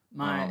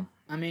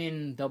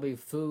 There'll be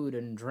food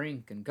and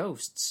drink and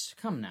ghosts.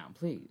 Come now,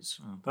 please.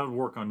 That would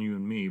work on you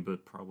and me,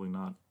 but probably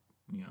not,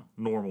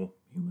 normal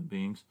human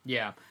beings.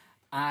 Yeah.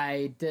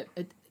 And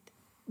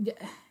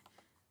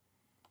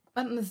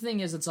the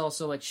thing is, it's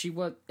also like she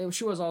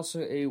was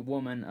also a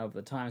woman of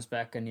the times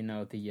back in,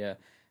 the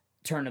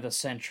turn of the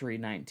century,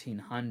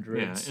 1900s.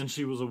 Yeah, and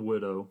she was a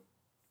widow.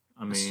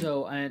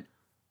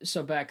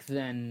 So back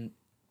then,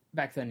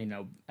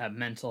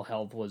 mental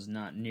health was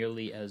not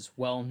nearly as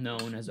well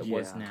known as it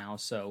was now.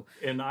 So,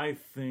 and I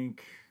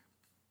think,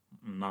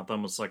 not that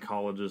I'm a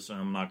psychologist,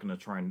 and I'm not going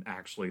to try and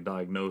actually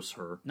diagnose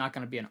her. Not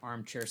going to be an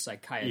armchair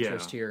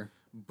psychiatrist here.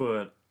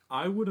 But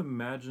I would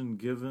imagine,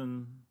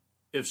 given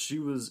if she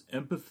was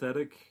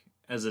empathetic,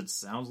 as it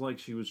sounds like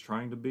she was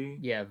trying to be.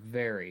 Yeah,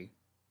 very.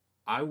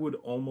 I would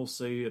almost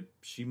say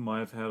she might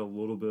have had a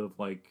little bit of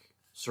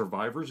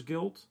survivor's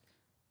guilt.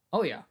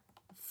 Oh, yeah.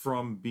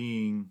 From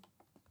being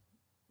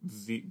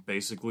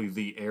basically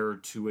the heir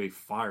to a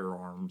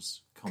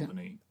firearms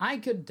company. I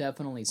could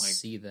definitely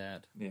see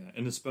that. Yeah,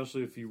 and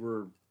especially if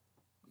you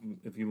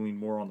lean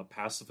more on the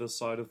pacifist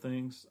side of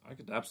things, I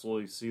could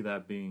absolutely see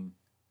that being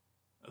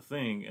a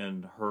thing.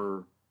 And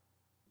her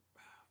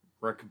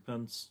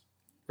recompense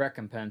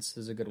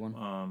is a good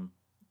one.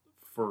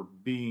 For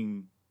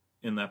being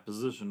in that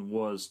position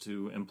was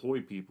to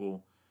employ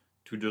people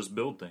to just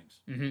build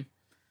things. Mm-hmm.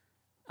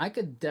 I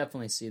could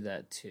definitely see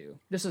that too.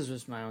 This is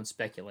just my own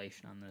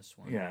speculation on this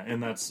one. Yeah,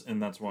 and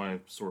that's why I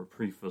sort of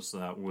preface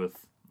that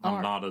with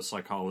I'm not a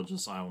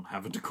psychologist. I don't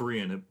have a degree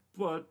in it,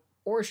 but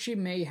she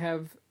may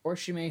have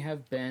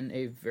been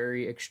a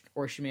very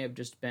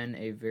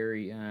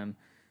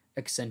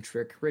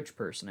eccentric rich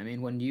person. I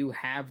mean, when you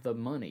have the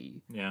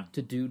money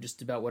to do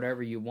just about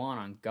whatever you want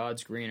on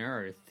God's green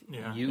earth,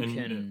 you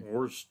can.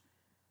 Or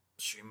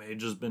she may have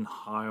just been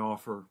high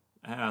off her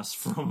ass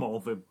from all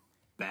the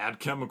bad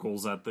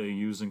chemicals that they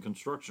used in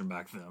construction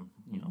back then.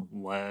 You know,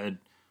 lead,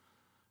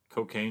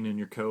 cocaine in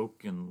your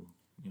Coke, and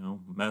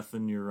meth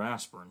in your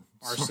aspirin.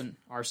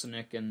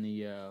 Arsenic in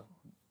the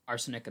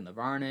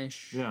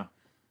varnish. Yeah,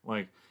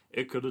 like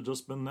it could have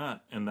just been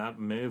that, and that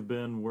may have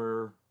been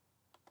where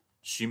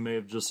she may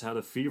have just had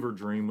a fever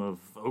dream of,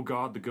 oh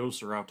God, the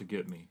ghosts are out to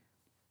get me.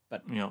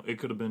 But it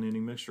could have been any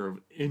mixture of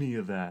any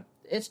of that.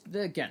 This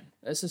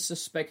is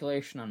just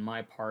speculation on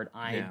my part.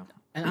 And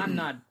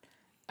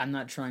I'm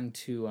not trying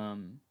to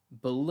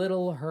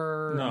belittle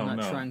her. I'm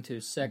not trying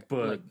to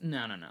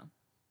no.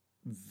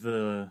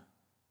 The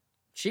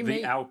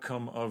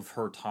outcome of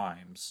her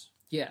times.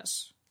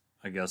 Yes.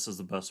 I guess is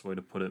the best way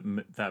to put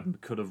it. That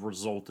could have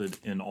resulted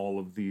in all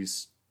of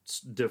these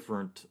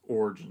different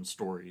origin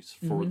stories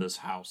for this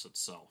house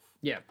itself.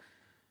 Yeah.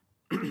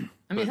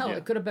 I mean,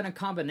 it could have been a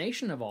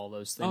combination of all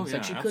those things. Oh, yeah,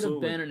 like she could have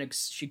been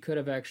she could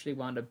have actually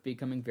wound up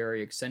becoming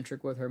very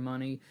eccentric with her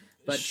money,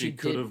 but she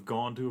could have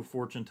gone to a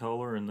fortune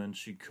teller, and then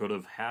she could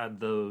have had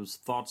those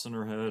thoughts in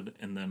her head,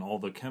 and then all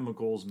the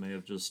chemicals may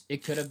have just.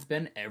 It could have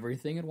been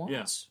everything at once.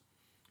 Yes,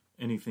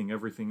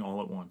 everything,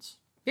 all at once.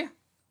 Yeah,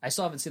 I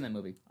still haven't seen that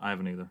movie. I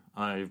haven't either.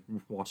 I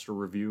watched a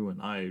review,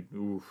 and I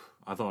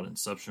thought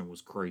Inception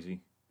was crazy.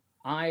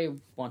 I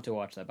want to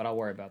watch that, but I'll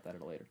worry about that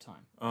at a later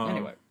time.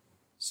 Anyway.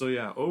 So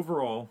yeah,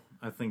 overall,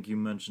 I think you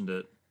mentioned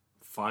it,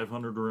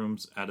 500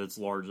 rooms at its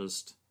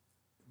largest.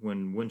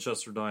 When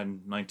Winchester died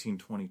in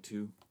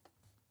 1922,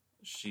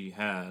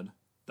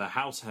 the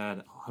house had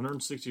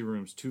 160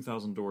 rooms,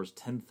 2,000 doors,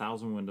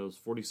 10,000 windows,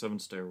 47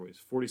 stairways,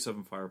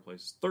 47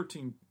 fireplaces,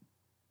 13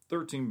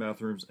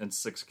 bathrooms, and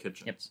 6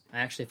 kitchens. Yep, I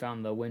actually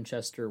found the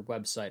Winchester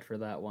website for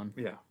that one.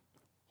 Yeah.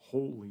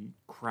 Holy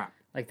crap.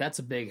 Like, that's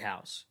a big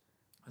house.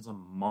 It's a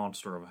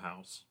monster of a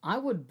house. I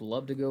would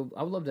love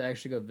to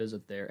actually go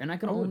visit there, and I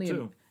can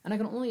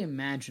only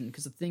imagine,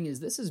 because the thing is,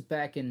 this is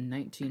back in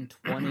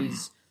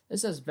 1920s.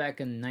 This is back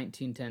in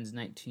 1910s,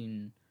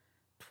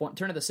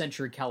 turn of the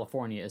century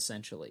California,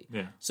 essentially.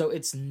 Yeah. So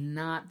it's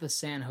not the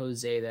San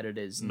Jose that it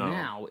is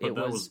now. But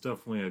that was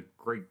definitely a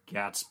Great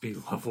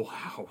Gatsby level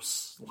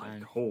house.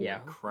 Like, holy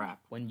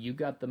crap! When you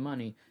got the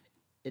money,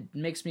 it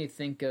makes me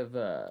think of.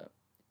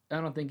 I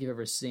don't think you've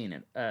ever seen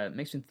it. It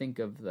makes me think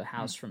of the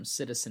house from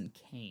Citizen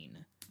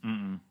Kane.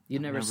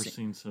 You've never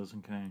seen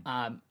Citizen Kane.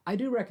 I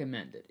do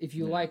recommend it. If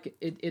you like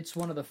it, it's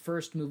one of the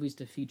first movies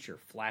to feature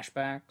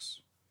flashbacks.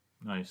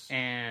 Nice.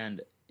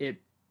 And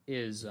it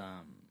is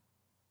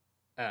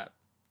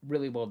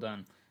really well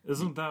done.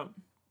 Isn't that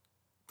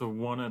the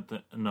one at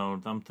the...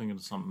 No, I'm thinking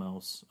of something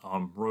else.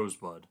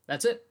 Rosebud.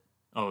 That's it.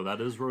 Oh,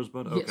 that is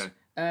Rosebud? Okay.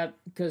 Yes.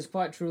 Because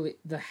quite truly,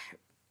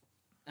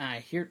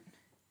 here...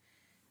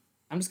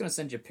 I'm just gonna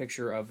send you a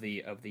picture of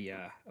the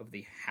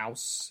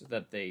house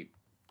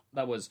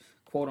that was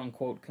quote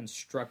unquote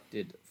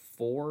constructed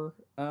for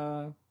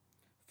the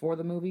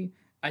movie.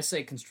 I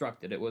say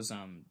constructed. It was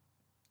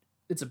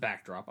it's a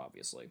backdrop,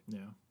 obviously.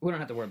 Yeah. We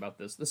don't have to worry about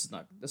this. This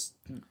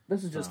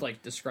is just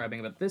like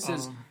describing that this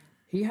is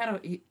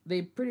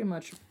they pretty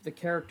much the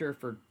character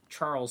for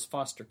Charles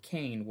Foster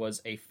Kane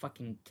was a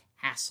fucking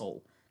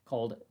castle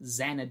called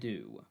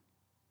Xanadu.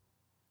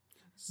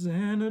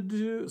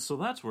 Xanadu. So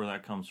that's where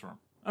that comes from.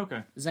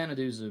 Okay.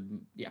 Xanadu's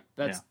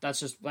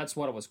that's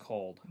what it was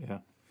called. Yeah.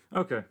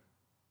 Okay.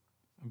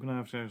 I'm gonna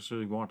have to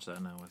actually watch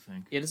that now, I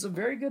think. It is a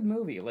very good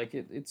movie. Like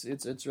it's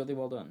really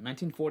well done.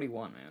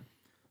 1941, man.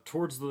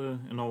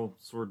 And I'll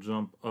sort of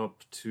jump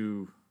up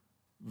to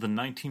the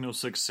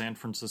 1906 San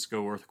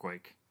Francisco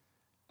earthquake.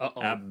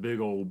 Uh-oh. That big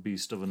old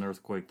beast of an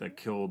earthquake that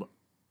killed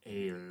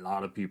a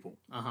lot of people.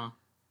 Uh-huh.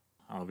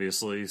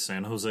 Obviously,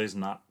 San Jose's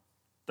not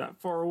that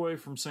far away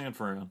from San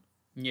Fran.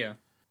 Yeah.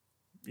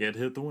 It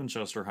hit the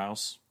Winchester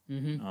house,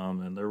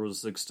 and there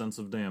was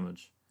extensive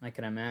damage. I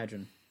can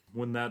imagine.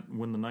 When the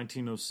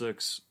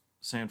 1906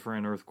 San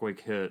Fran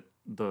earthquake hit,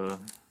 God damn it,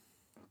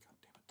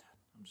 Dad.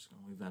 I'm just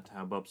going to leave that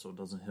tab up so it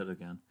doesn't hit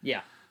again. Yeah.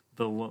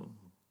 The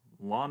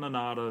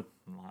Lanada...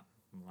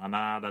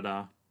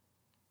 Manat.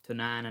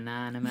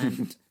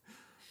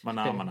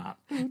 Manamanat.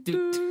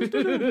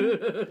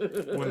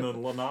 When the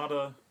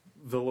Lanada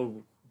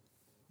Villa...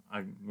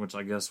 which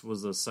I guess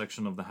was a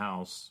section of the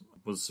house,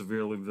 was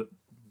severely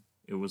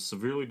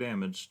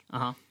damaged.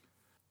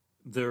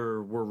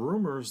 There were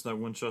rumors that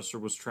Winchester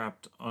was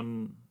trapped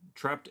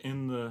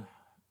in the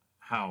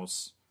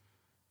house,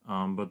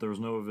 but there was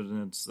no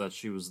evidence that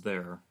she was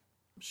there.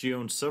 She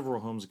owned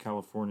several homes in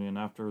California, and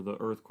after the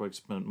earthquake,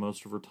 spent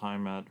most of her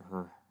time at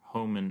her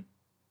home in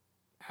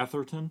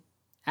Atherton.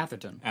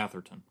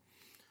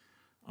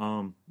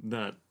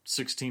 That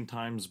 16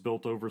 times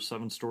built over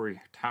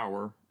 7-story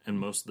tower, and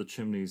most of the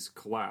chimneys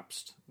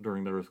collapsed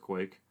during the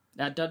earthquake.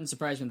 That doesn't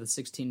surprise me that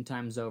 16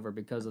 times over,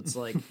 because it's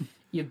like,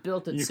 you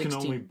built it 16... You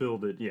can only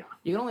build it, yeah.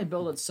 You can only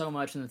build it so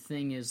much, and the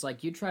thing is,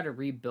 like, you try to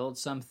rebuild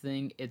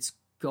something, it's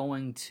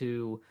going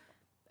to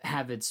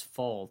have its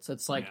faults.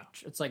 It's like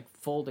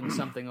folding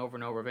something over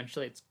and over.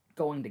 Eventually, it's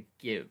going to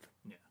give.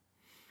 Yeah.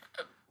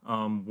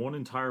 One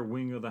entire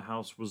wing of the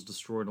house was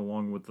destroyed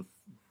along with the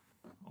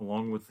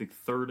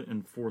third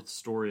and fourth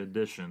story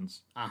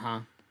additions.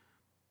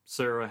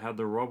 Sarah had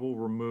the rubble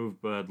removed,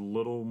 but had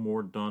little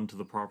more done to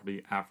the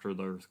property after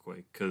the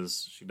earthquake,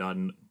 because she died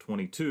in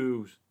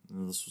 22,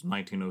 and this was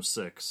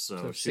 1906,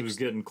 so she was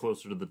getting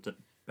closer to the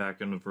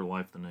back end of her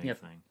life than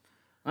anything.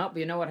 Well,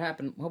 you know what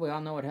happened? Well, we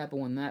all know what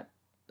happened when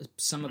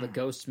some of the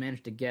ghosts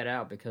managed to get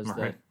out because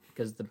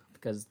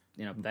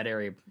that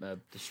area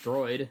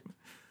destroyed.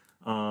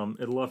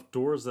 It left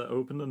doors that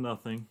opened to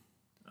nothing,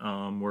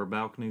 where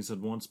balconies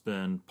had once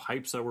been,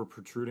 pipes that were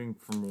protruding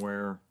from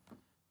where...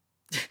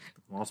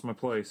 lost my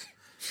place.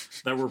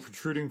 That were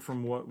protruding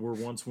from what were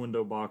once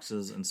window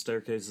boxes, and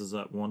staircases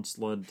that once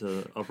led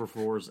to upper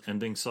floors,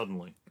 ending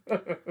suddenly.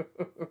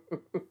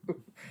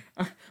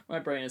 My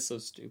brain is so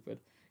stupid.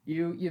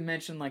 You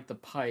mentioned like the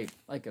pipe,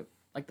 like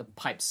the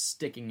pipe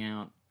sticking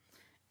out.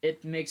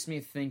 It makes me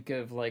think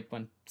of like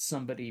when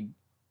somebody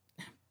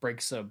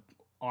breaks a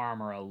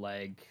arm or a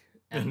leg,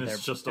 and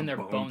their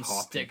bone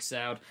sticks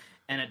out,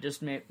 and it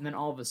just made. And then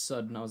all of a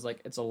sudden, I was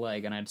like, "It's a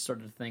leg," and I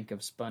started to think of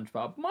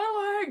SpongeBob.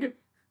 My leg.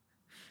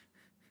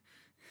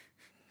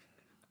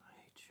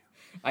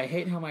 I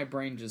hate how my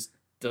brain just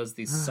does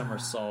these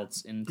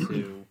somersaults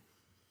into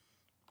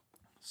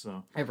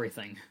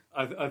everything.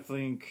 I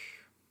think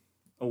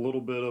a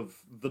little bit of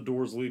the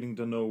doors leading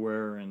to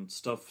nowhere and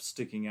stuff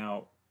sticking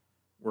out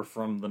were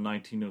from the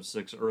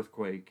 1906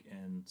 earthquake,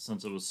 and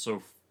since it was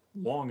so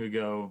long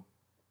ago,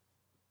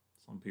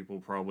 some people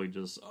probably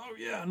just,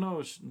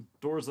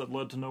 doors that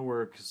led to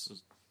nowhere,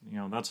 because,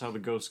 that's how the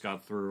ghosts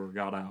got through or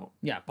got out.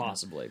 Yeah,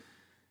 possibly.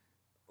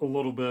 A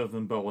little bit of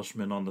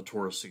embellishment on the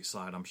touristy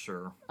side, I'm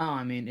sure. Oh,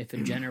 I mean, if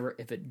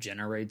it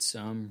generates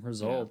some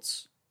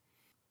results.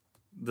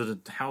 Yeah. The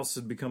house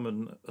had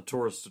become a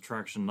tourist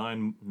attraction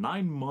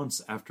 9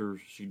 months after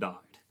she died.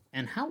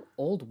 And how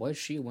old was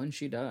she when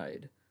she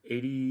died?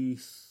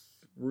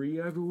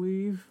 83, I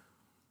believe.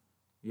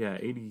 Yeah,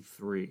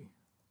 83.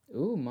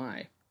 Ooh,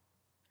 my.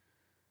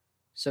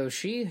 So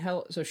she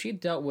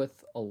dealt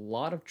with a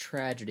lot of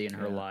tragedy in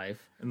her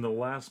life. And the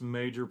last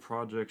major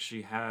project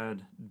she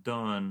had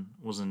done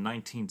was in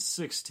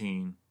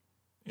 1916,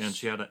 and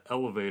she had an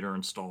elevator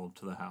installed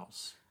to the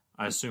house.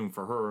 I assume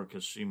for her,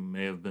 because she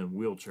may have been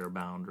wheelchair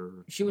bound,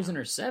 or she was in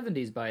her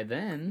 70s by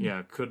then.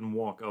 Yeah, couldn't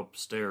walk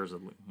upstairs.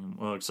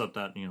 Well, except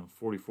that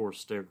 44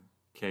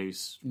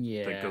 staircase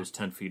that goes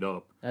 10 feet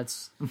up.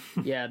 That's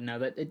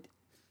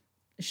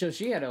So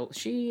she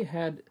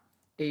had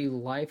a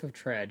life of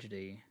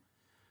tragedy.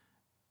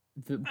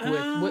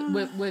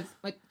 With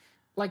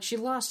she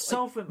lost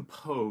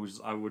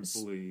self-imposed, I would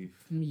believe.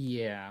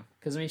 Yeah,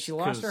 because she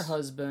lost her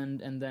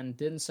husband, and then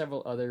didn't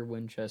several other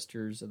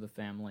Winchesters of the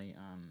family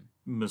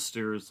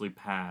mysteriously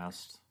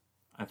passed.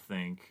 I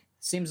think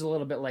seems a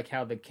little bit like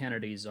how the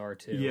Kennedys are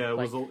too. Yeah,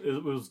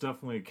 it was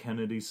definitely a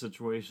Kennedy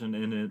situation,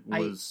 and it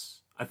was.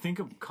 I think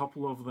a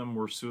couple of them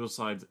were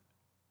suicides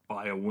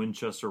by a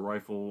Winchester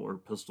rifle or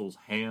pistol's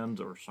hand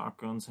or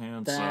shotgun's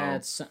hand.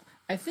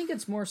 I think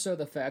it's more so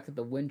the fact that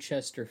the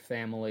Winchester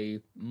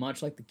family,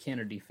 much like the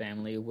Kennedy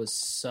family, was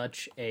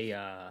such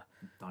a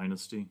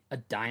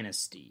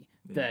dynasty.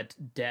 That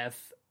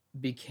death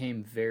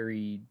became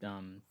very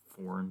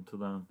foreign to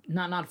them.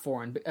 Not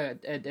foreign, but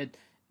it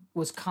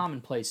was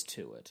commonplace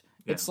to it.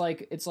 Yeah. It's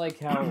like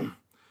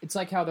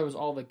how there was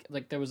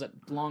there was a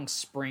long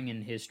spring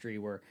in history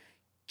where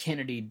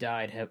Kennedy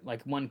died.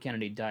 One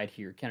Kennedy died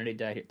here. Kennedy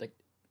died here.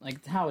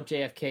 Like how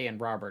JFK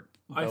and Robert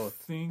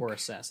both were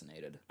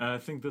assassinated. And I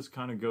think this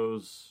kind of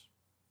goes.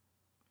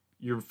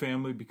 Your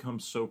family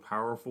becomes so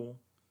powerful,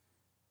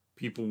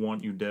 people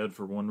want you dead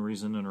for one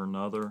reason or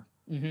another.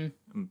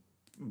 Mm-hmm.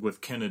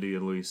 With Kennedy,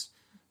 at least.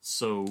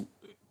 So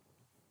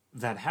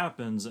that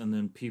happens, and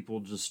then people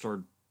just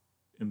start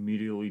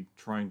immediately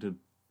trying to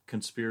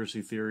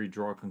conspiracy theory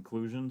draw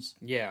conclusions.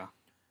 Yeah.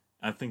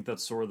 I think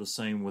that's sort of the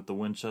same with the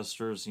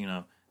Winchesters.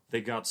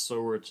 They got so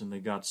rich and they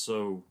got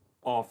so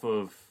off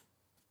of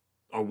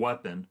a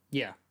weapon.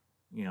 Yeah.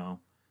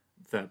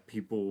 That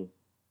people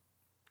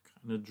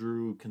kind of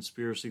drew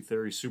conspiracy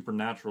theory,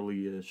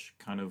 supernaturally-ish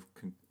kind of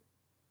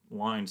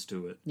lines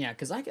to it. Yeah,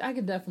 because I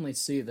could definitely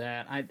see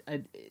that.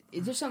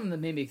 It's just something that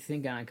made me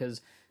think on it,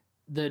 because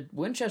the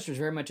Winchesters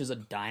very much is a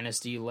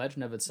dynasty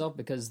legend of itself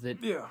because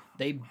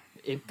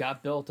it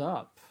got built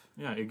up.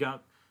 Yeah, it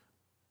got.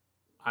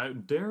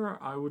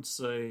 I would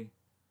say,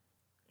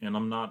 and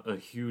I'm not a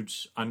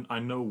huge. I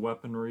know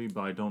weaponry,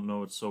 but I don't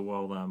know it so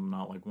well that I'm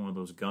not like one of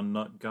those gun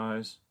nut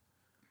guys.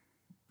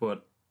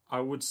 But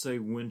I would say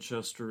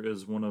Winchester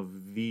is one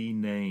of the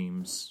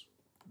names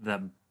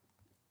that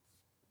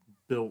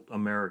built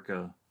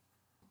America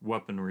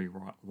weaponry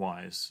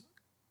wise.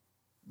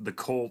 The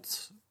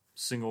Colt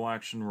single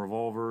action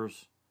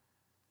revolvers,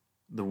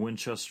 the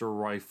Winchester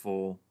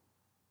rifle,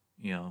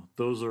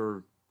 those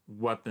are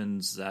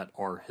weapons that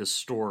are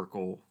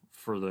historical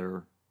for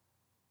their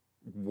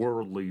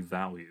worldly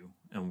value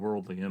and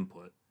worldly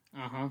input.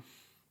 Uh-huh.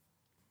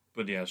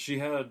 But yeah, she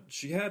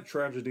had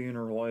tragedy in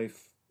her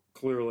life,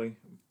 clearly.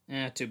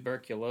 Yeah,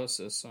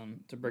 tuberculosis.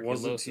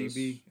 Was it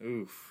TB?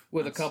 Oof.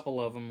 With a couple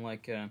of them,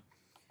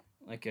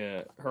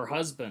 her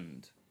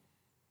husband,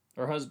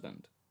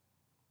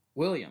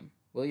 William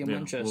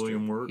Winchester.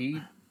 William Wirt.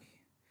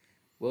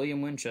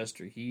 William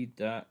Winchester. He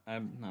died,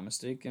 I'm not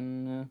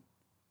mistaken.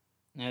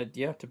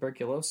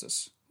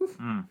 Tuberculosis.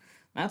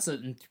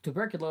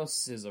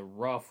 Tuberculosis is a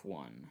rough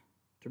one.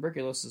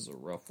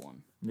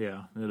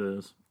 Yeah, it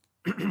is.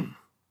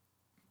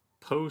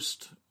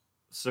 Post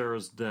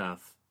Sarah's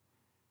death,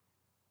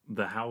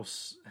 the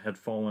house had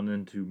fallen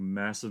into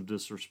massive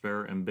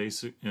disrepair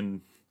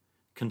and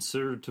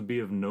considered to be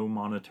of no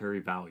monetary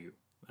value.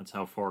 That's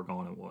how far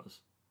gone it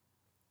was.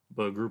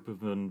 But a group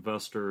of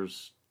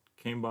investors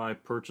came by,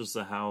 purchased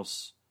the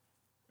house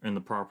and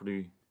the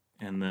property,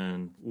 and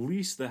then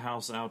leased the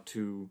house out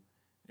to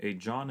a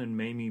John and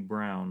Mamie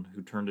Brown,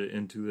 who turned it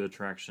into the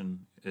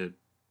attraction it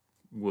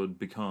would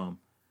become.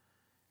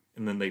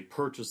 And then they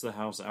purchased the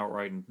house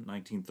outright in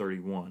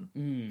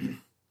 1931.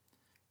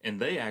 And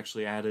they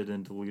actually added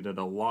and deleted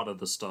a lot of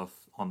the stuff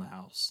on the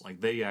house. Like,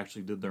 they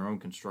actually did their own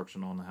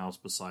construction on the house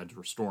besides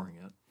restoring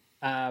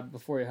it.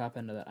 Before you hop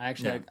into that, I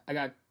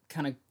got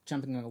kind of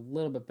jumping a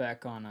little bit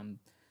back on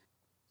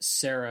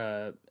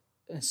Sarah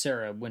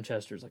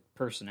Winchester's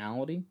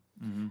personality.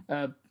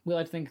 Mm-hmm. We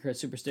like to think her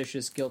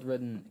superstitious,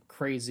 guilt-ridden,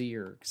 crazy,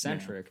 or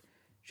eccentric. Yeah.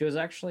 She was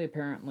actually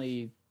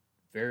apparently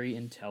very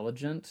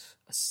intelligent,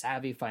 a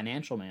savvy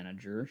financial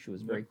manager. She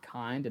was very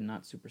kind and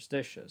not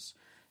superstitious.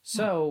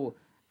 So,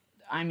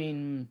 I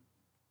mean,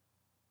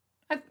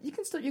 you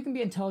can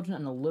be intelligent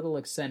and a little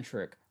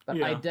eccentric,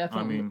 but I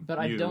definitely,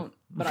 I don't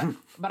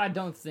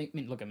think. I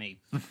mean, look at me,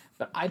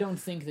 but I don't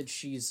think that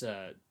she's.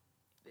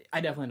 I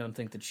definitely don't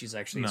think that she's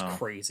actually as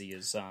crazy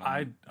as.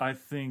 I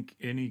think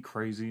any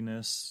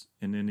craziness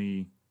and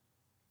any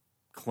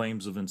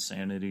claims of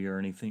insanity or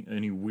anything,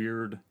 any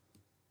weird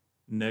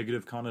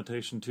negative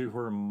connotation to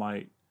her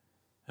might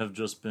have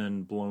just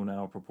been blown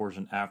out of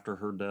proportion after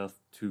her death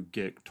to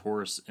get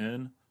tourists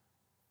in,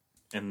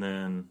 and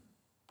then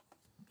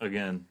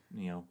again,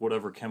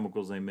 whatever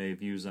chemicals they may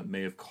have used that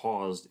may have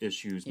caused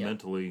issues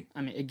mentally.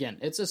 I mean, again,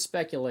 it's a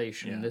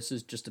speculation. Yeah. This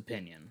is just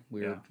opinion.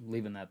 We're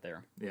leaving that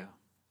there. Yeah.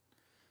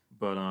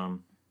 But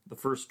the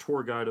first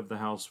tour guide of the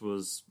house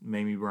was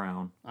Mamie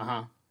Brown.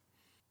 Uh-huh.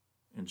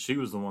 And she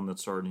was the one that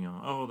started,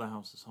 the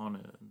house is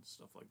haunted and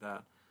stuff like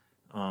that.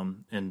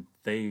 And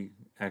they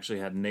actually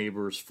had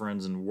neighbors,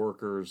 friends, and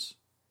workers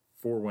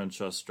for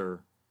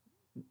Winchester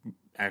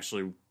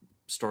actually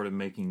started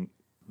making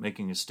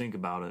a stink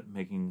about it,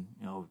 making,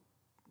 the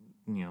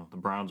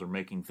Browns are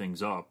making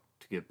thing up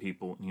to get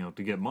people,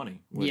 to get money,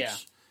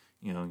 which,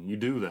 you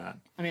do that.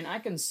 I mean, I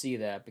can see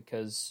that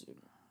because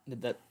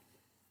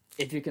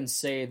if you can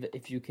say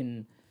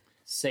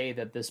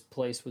that this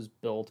place was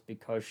built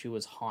because she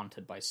was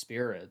haunted by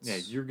spirits. Yeah,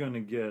 you're going to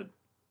get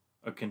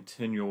a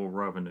continual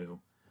revenue.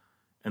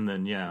 And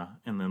then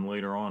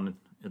later on,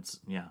 it's,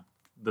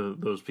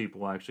 those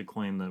people actually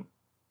claim that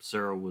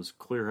Sarah was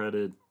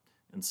clear-headed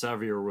and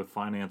savvier with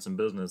finance and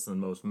business than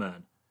most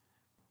men.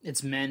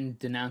 It's men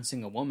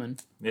denouncing a woman.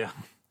 Yeah.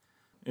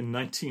 In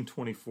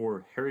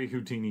 1924, Harry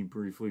Houdini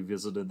briefly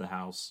visited the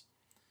house.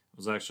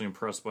 Was actually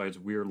impressed by its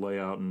weird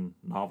layout and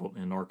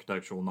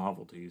architectural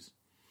novelties.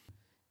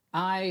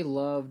 I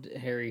loved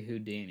Harry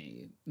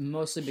Houdini,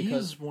 mostly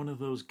because... He's one of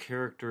those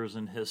characters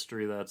in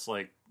history that's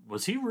like,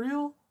 was he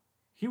real?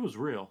 He was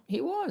real.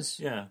 He was.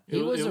 Yeah.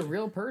 He was a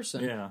real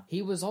person. Yeah.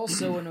 He was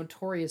also a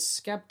notorious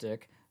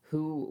skeptic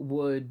who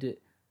would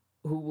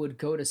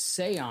go to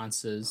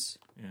seances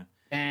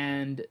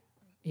and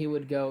he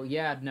would go,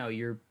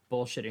 you're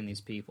bullshitting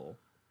these people.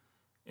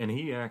 And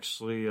he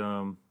actually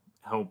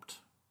helped...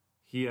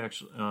 He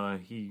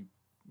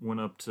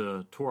went up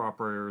to tour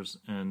operators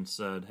and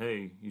said,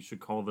 hey, you should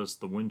call this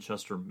the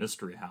Winchester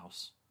Mystery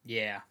House.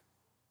 Yeah.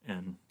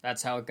 And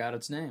that's how it got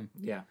its name.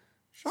 Yeah.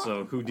 Sure.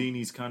 So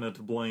Houdini's kind of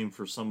to blame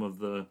for some of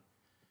the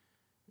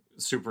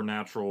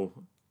supernatural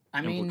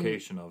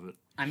implication of it.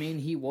 I mean,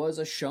 he was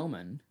a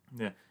showman.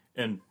 Yeah.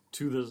 And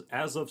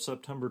as of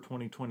September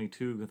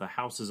 2022, the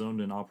house is owned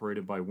and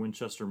operated by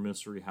Winchester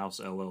Mystery House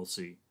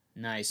LLC.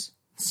 Nice.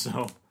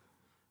 So...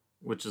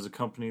 which is a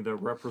company that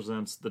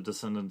represents the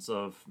descendants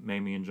of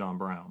Mamie and John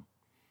Brown.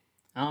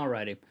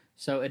 Alrighty.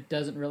 So it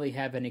doesn't really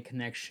have any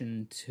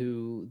connection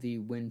to the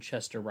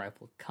Winchester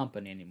Rifle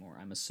Company anymore,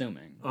 I'm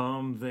assuming.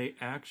 They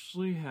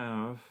actually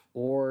have...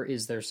 Or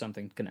is there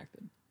something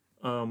connected?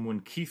 When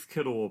Keith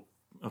Kittle,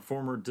 a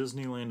former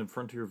Disneyland and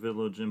Frontier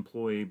Village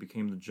employee,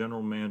 became the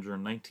general manager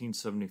in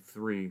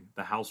 1973,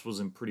 the house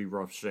was in pretty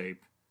rough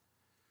shape.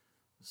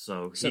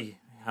 So he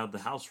had the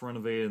house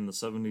renovated in the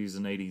 70s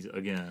and 80s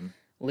again.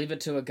 Leave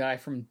it to a guy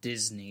from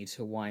Disney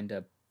to wind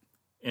up...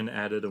 And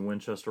added a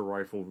Winchester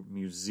Rifle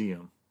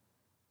Museum.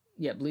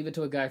 Yeah, leave it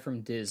to a guy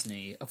from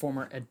Disney, a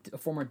former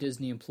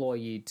Disney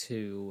employee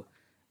to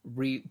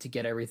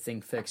get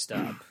everything fixed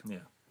up. Yeah.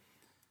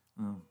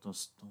 Don't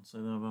say that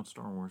about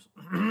Star Wars.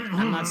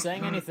 I'm not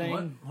saying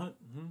anything.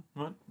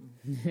 What?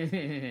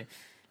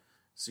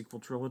 Sequel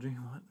trilogy?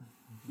 What?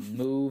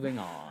 Moving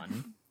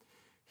on.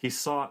 He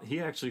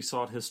actually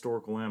sought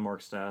historical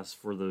landmark status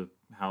for the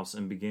house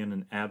and began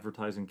an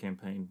advertising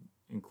campaign,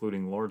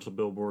 including large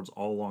billboards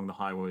all along the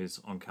highways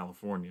on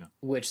California.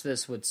 Which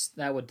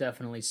that would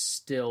definitely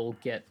still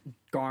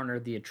garner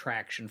the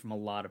attraction from a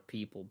lot of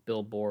people.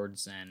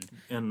 Billboards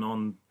and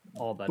on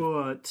all that.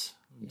 But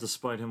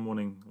despite him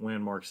wanting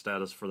landmark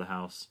status for the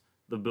house,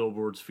 the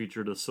billboards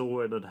featured a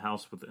silhouetted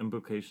house with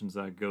implications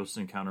that a ghost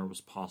encounter was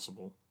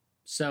possible.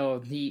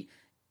 So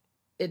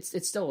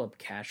it's still a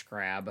cash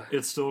grab.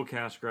 It's still a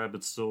cash grab.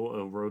 It's still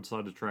a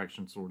roadside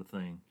attraction sort of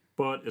thing.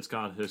 But it's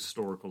got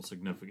historical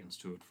significance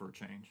to it for a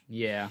change.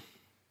 Yeah.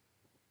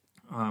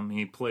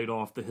 He played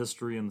off the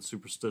history and the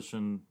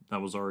superstition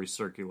that was already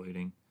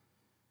circulating.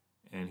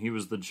 And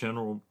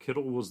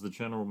Kittle was the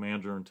general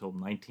manager until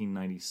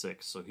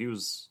 1996. So he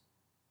was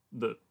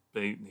the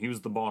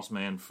boss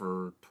man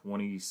for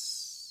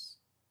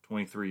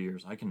 23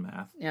 years. I can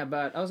math. Yeah,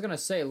 but I was going to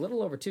say a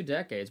little over 2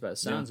 decades by the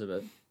sounds of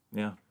it.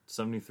 Yeah,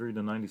 73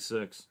 to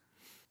 96.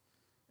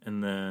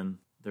 And then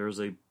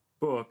there's a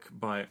book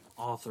by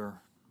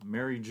author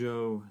Mary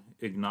Jo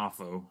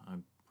Ignafo. I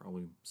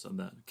probably said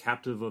that.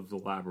 Captive of the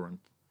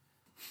Labyrinth.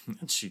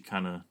 And she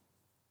kind of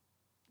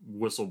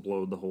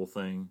whistleblowed the whole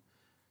thing.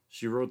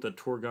 She wrote that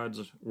tour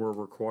guides were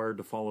required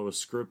to follow a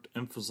script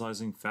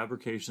emphasizing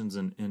fabrications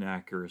and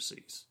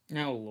inaccuracies.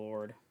 Oh,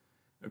 Lord.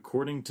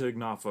 According to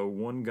Ignafo,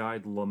 one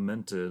guide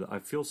lamented, "I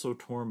feel so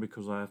torn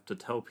because I have to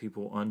tell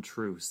people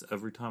untruths.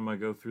 Every time I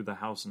go through the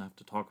house and have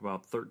to talk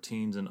about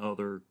 13s and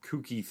other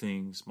kooky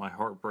things, my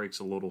heart breaks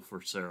a little for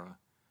Sarah.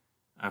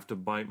 I have to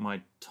bite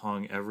my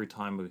tongue every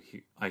time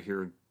I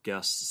hear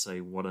guests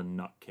say, 'What a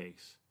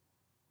nutcase.'"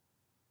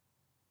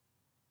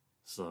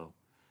 So,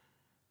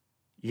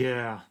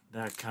 yeah,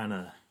 that kind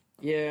of...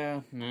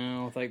 Yeah,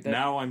 no, like that.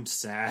 Now I'm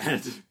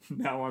sad.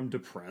 Now I'm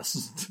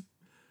depressed.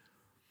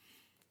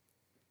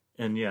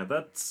 And yeah,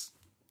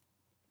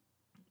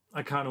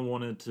 I kind of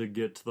wanted to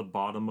get to the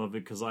bottom of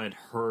it because I had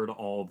heard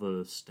all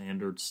the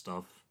standard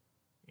stuff.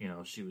 You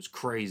know, she was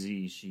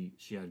crazy. She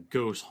had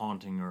ghosts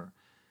haunting her.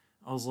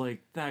 I was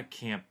like, that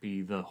can't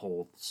be the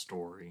whole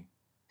story.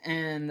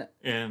 And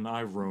I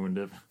ruined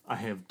it. I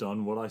have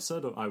done what I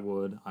said I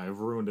would. I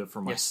have ruined it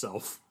for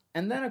myself.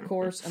 And then of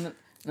course,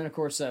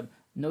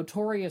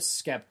 notorious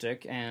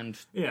skeptic and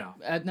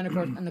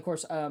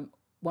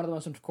one of the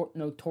most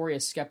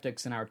notorious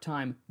skeptics in our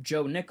time,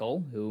 Joe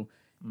Nickel, who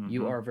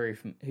you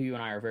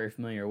and I are very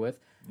familiar with.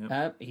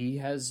 Yep. He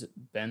has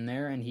been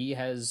there and he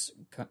has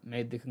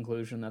made the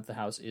conclusion that the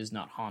house is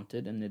not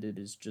haunted and that it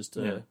is just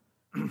a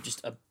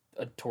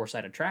tour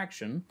site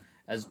attraction.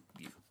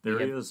 There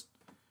he is.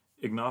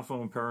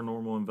 Ignafo and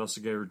paranormal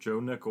investigator Joe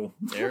Nickel.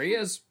 There he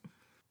is.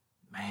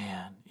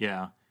 Man,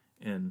 yeah.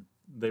 And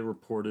they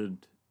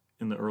reported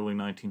in the early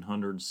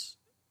 1900s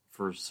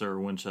for Sarah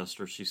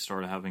Winchester, she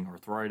started having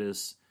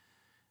arthritis.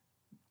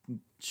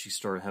 She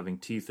started having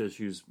teeth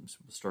issues,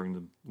 starting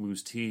to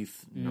lose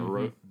teeth.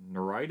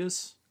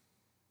 Neuritis?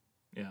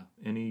 Yeah,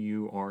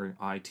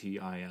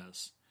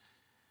 Neuritis.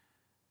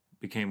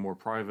 Became more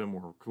private,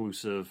 more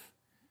reclusive.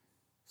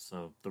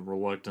 So the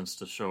reluctance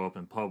to show up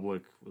in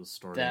public was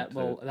starting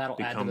to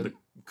become the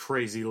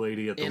crazy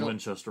lady at the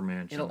Winchester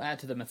mansion. It'll add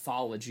to the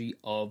mythology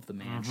of the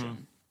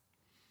mansion.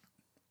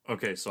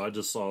 Okay, so I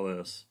just saw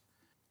this.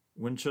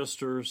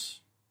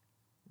 Winchester's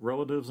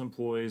relatives,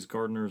 employees,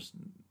 gardeners,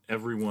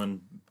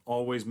 everyone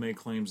always made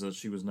claims that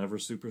she was never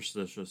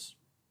superstitious.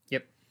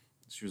 Yep.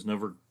 She was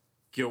never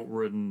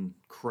guilt-ridden,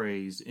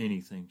 crazed,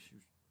 anything. She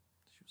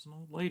was an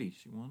old lady.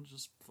 She wanted to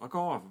just fuck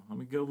off. Let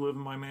me go live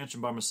in my mansion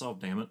by myself,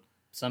 damn it.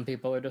 Some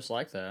people are just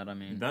like that. I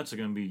mean, that's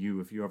going to be you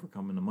if you ever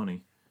come into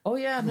money. Oh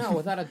yeah, no,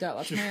 without a doubt.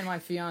 That's me and my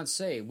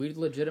fiance. We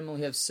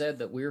legitimately have said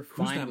that we're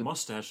fine. Who's that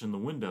mustache in the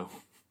window?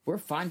 We're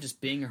fine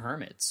just being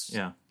hermits.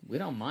 Yeah, we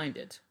don't mind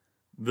it.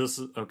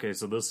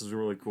 So this is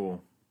really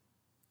cool.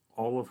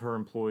 All of her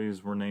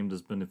employees were named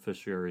as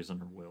beneficiaries in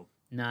her will.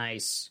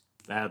 Nice.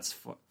 That's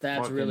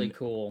really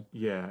cool.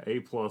 Yeah, A+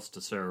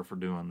 to Sarah for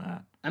doing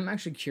that. I'm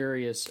actually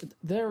curious.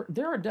 There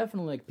are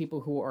definitely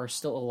people who are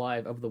still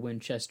alive of the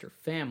Winchester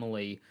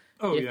family,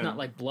 not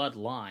like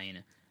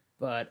bloodline.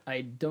 But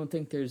I don't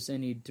think there's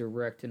any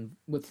direct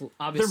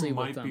obviously there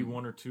might be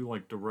one or two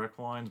like direct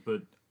lines,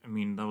 but I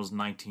mean that was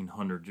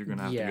 1900. You're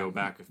gonna have to go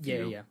back a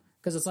few. Yeah.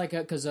 Because it's like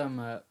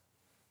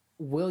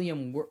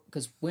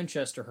because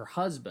Winchester, her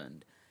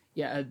husband,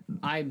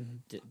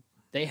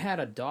 they had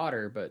a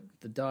daughter, but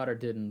the daughter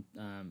didn't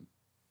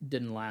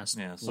last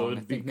long.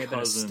 I think maybe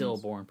that's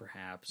stillborn,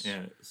 perhaps.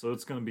 Yeah, so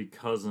it's going to be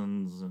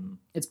cousins and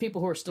it's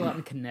people who are still out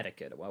in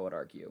Connecticut, I would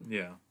argue.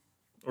 Yeah,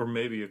 or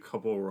maybe a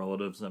couple of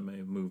relatives that may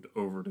have moved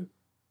over to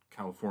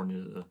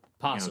California to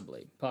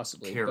possibly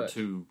care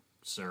to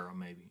Sarah,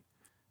 maybe.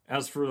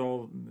 As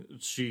for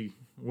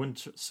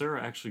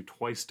Sarah actually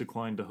twice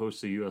declined to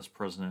host the U.S.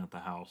 president at the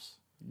House.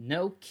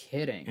 No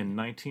kidding. In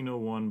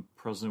 1901,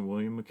 President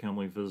William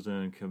McKinley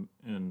visited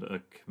in a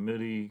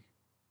committee.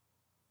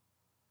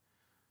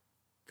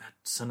 That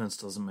sentence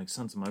doesn't make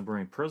sense in my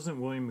brain.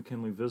 President William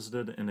McKinley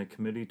visited, and a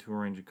committee to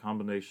arrange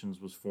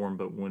accommodations was formed,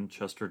 but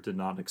Winchester did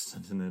not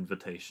extend an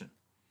invitation.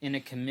 In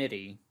a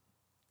committee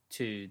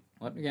to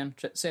what again?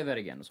 Say that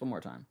again. Just one more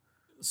time.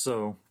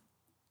 So,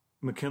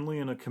 McKinley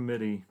and a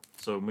committee.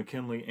 So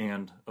McKinley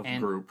and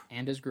group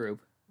and his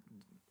group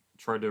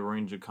tried to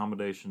arrange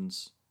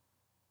accommodations.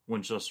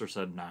 Winchester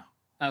said nah.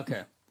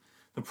 Okay.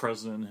 The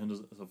president and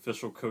his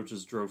official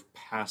coaches drove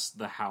past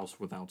the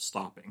house without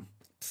stopping.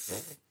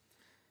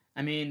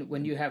 I mean,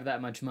 when you have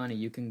that much money,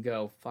 you can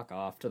go fuck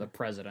off to the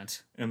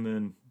president. And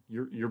then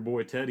your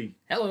boy Teddy.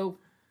 Hello.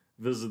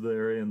 Visited the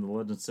area, and the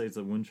legend states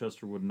that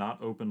Winchester would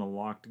not open a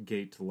locked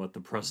gate to let the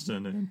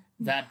president in.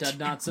 That does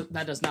not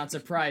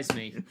surprise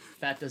me.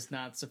 That does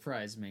not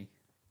surprise me.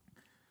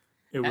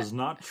 It was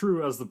not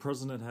true, as the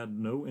president had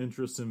no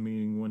interest in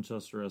meeting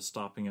Winchester, as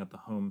stopping at the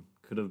home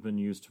could have been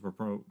used to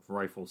promote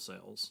rifle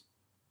sales.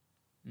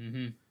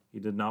 Mm-hmm. He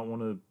did not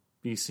want to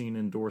be seen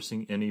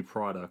endorsing any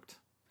product.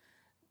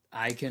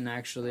 I can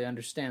actually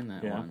understand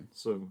that one.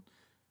 So,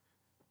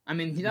 I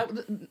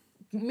mean,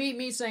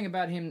 me saying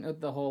about him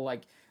the whole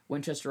like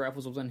Winchester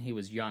rifles was when he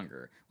was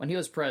younger. When he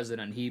was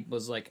president, he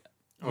was like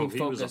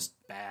he was a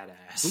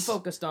badass. He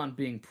focused on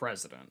being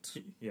president.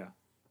 Yeah.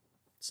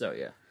 So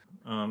yeah.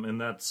 And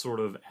that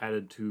sort of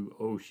added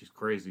to, she's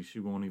crazy.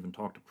 She won't even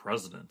talk to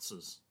presidents.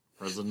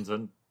 Presidents.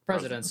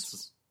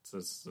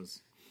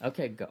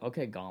 Okay,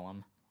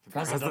 Gollum.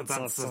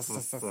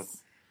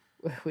 Presidents.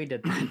 We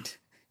did that.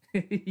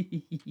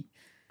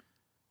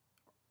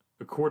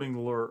 According to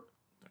lore,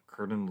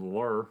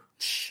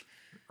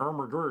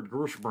 Ermagerd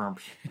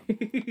Goosebumps.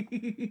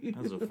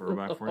 That's a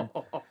throwback for you.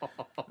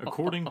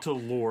 According to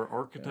lore,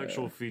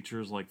 architectural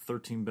features like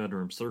 13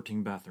 bedrooms,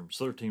 13 bathrooms,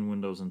 13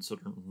 windows in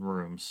certain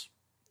rooms.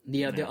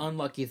 Yeah, the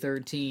unlucky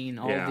 13,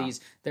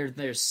 these, there's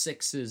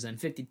 6s and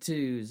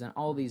 52s and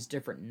all these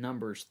different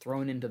numbers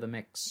thrown into the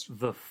mix.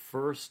 The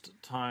first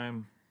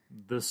time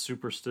this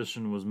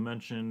superstition was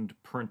mentioned,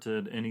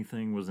 printed,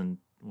 anything was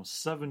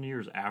 7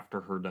 years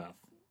after her death.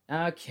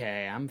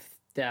 Okay, I'm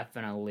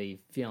definitely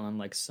feeling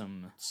like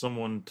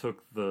someone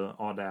took the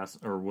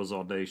was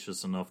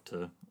audacious enough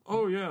to,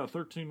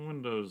 13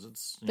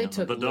 windows. The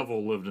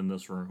devil lived in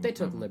this room. They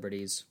took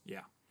liberties.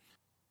 Yeah.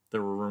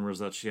 There were rumors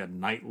that she had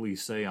nightly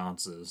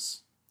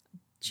seances.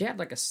 She had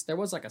there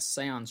was a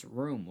seance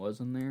room,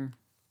 wasn't there?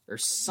 Or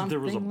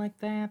something like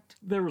that?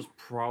 There was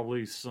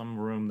probably some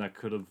room that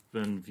could have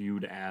been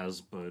viewed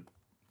as, but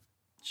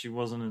she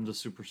wasn't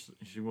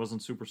she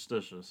wasn't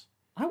superstitious.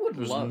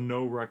 There's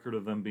no record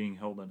of them being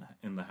held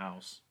in the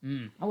house.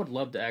 I would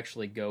love to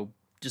actually go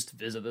just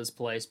visit this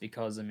place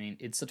because, I mean,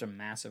 it's such a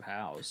massive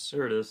house.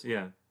 There it is,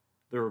 yeah.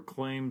 There were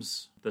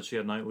claims that she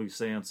had nightly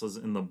seances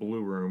in the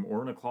Blue Room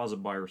or in a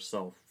closet by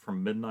herself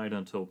from midnight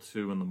until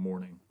 2 in the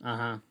morning.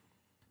 Uh-huh.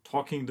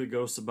 Talking to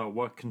ghosts about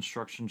what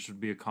construction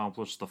should be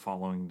accomplished the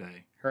following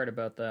day. Heard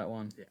about that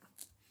one. Yeah.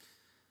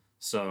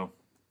 So,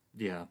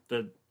 yeah,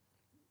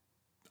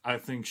 I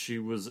think she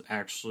was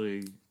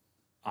actually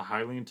a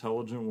highly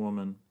intelligent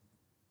woman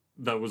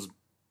that was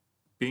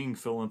being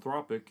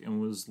philanthropic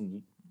and was,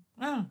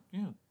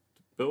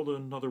 build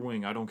another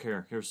wing. I don't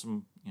care. Here's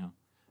some,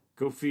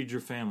 go feed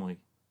your family.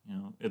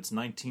 It's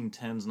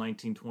 1910s,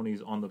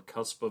 1920s, on the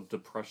cusp of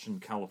Depression,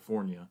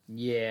 California.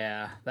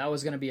 Yeah, that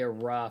was going to be a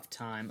rough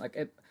time.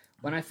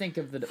 When I think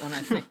of the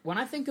Depression,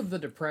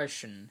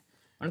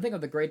 when I think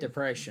of the Great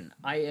Depression,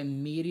 I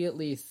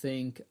immediately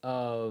think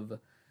of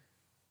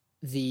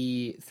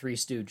the Three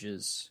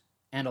Stooges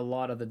and a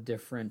lot of the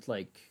different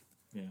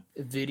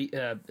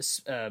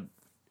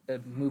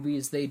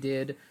movies they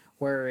did,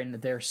 wherein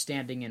they're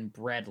standing in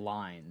bread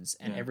lines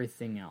and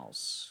everything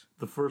else.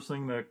 The first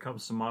thing that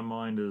comes to my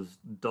mind is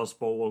Dust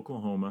Bowl,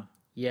 Oklahoma.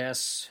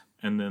 Yes.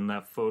 And then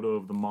that photo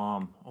of the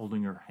mom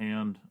holding her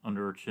hand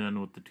under her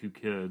chin with the two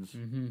kids.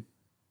 Mm-hmm.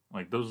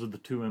 Those are the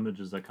two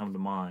images that come to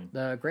mind.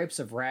 The Grapes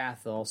of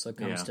Wrath also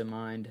comes to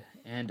mind,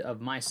 and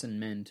of Mice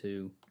and Men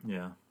too.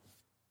 Yeah.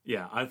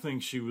 Yeah, I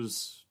think she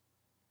is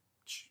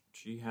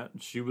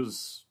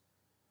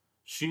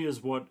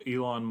what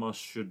Elon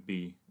Musk should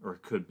be, or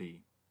could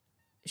be.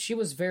 She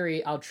was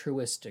very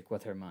altruistic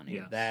with her money.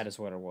 Yes. That is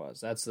what it was.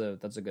 That's a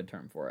good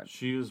term for it.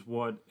 She is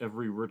what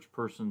every rich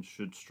person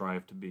should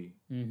strive to be.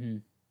 Mm-hmm.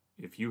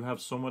 If you have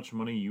so much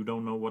money you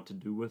don't know what to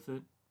do with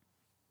it,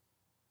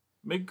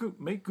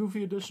 make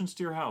goofy additions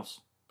to your house.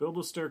 Build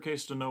a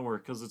staircase to nowhere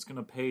because it's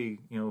going to pay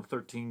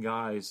 13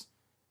 guys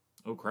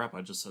Oh crap!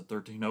 I just said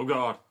 13. Oh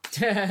god,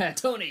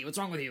 Tony, what's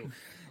wrong with you?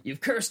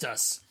 You've cursed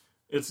us.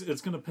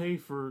 It's gonna pay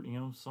for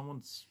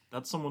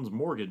someone's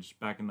mortgage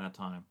back in that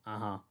time.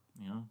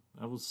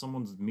 That was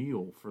someone's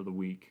meal for the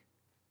week.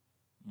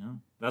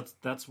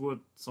 That's what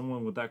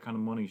someone with that kind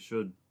of money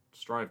should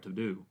strive to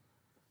do.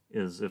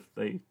 Is if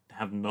they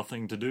have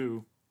nothing to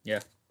do,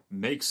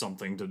 make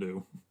something to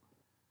do.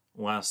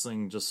 Last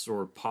thing, just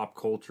sort of pop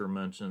culture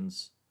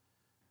mentions.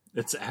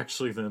 It's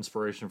actually the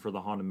inspiration for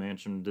the Haunted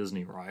Mansion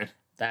Disney ride.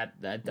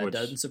 That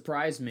doesn't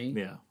surprise me.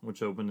 Yeah,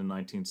 which opened in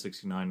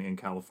 1969 in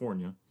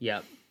California.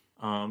 Yep.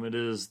 It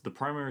is the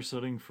primary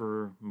setting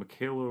for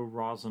Michaela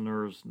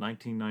Rosener's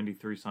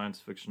 1993 science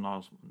fiction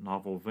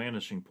novel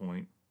Vanishing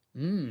Point.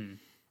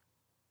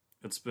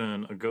 It's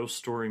been a ghost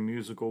story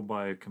musical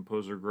by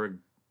composer Greg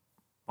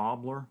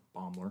Baumler.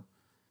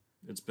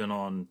 It's been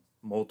on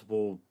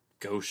multiple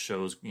ghost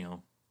shows,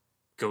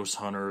 Ghost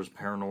Hunters,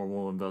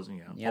 Paranormal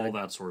Investing, all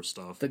that sort of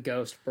stuff. The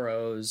Ghost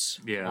Bros,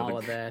 all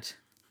of that.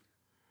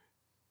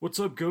 What's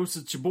up, Ghost?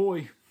 It's your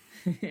boy.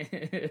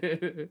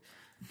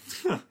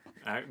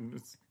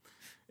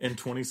 In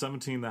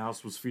 2017, the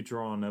house was featured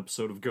on an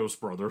episode of Ghost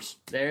Brothers.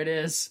 There it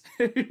is.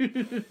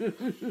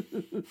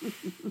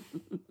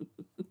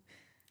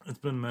 It's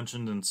been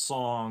mentioned in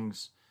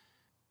songs,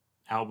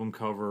 album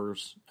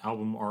covers,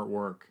 album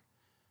artwork.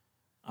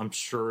 I'm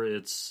sure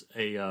it's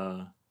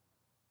a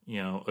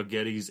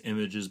Getty's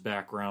Images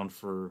background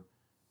for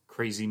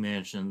Crazy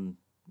Mansion.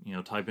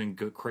 Type in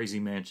Crazy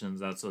Mansions.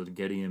 That's a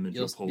Getty image.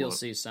 You'll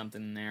see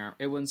something there.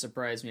 It wouldn't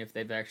surprise me if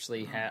they've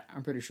actually had.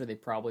 I'm pretty sure they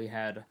probably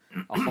had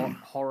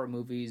horror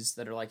movies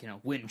that are like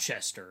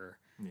Winchester,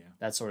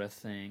 that sort of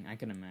thing. I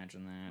can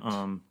imagine that.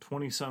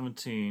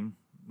 2017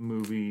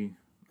 movie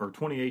or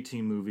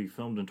 2018 movie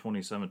filmed in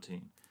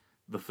 2017.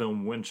 The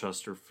film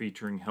Winchester,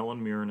 featuring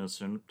Helen Mirren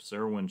as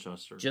Sarah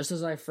Winchester. Just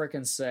as I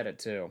frickin' said it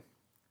too.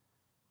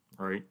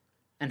 Right.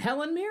 And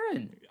Helen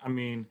Mirren. I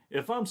mean,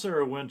 if I'm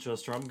Sarah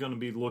Winchester, I'm going to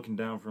be looking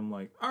down from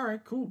like, all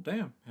right, cool,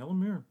 damn, Helen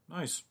Mirren,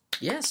 nice.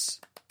 Yes,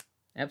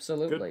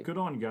 absolutely. Good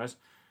on you guys.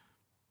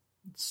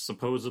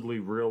 Supposedly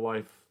real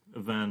life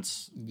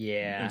events.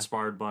 Yeah.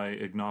 Inspired by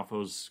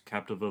Ignafo's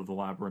Captive of the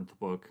Labyrinth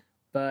book.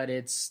 But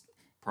it's...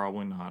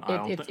 Probably not. I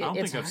don't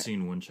think I've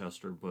seen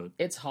Winchester, but...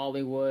 It's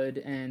Hollywood,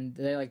 and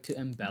they like to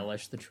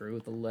embellish the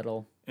truth a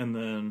little. And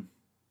then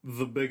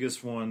the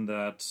biggest one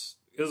that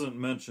isn't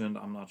mentioned,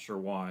 I'm not sure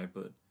why,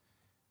 but...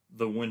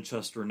 The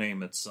Winchester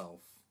name itself,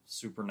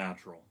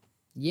 Supernatural.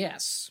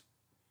 Yes.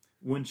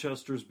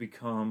 Winchester's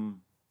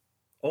become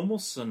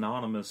almost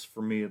synonymous,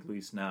 for me at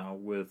least now,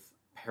 with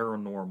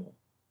paranormal.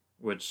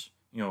 Which,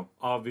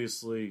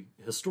 obviously,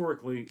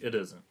 historically, it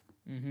isn't.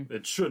 Mm-hmm.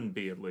 It shouldn't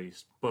be, at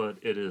least, but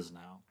it is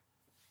now.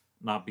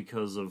 Not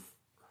because of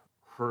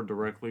her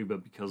directly,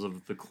 but because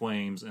of the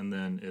claims, and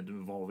then it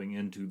evolving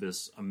into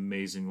this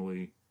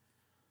amazingly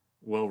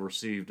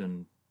well-received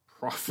and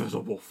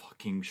profitable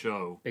fucking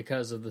show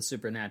because of the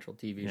Supernatural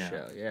TV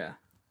show. Yeah,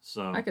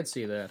 so I could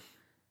see that.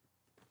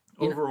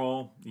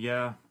 Overall,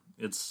 it'd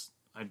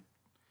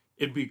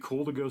be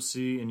cool to go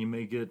see, and you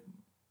may get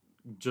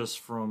just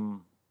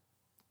from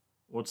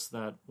what's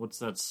that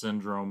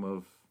syndrome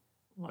of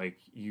like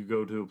you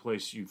go to a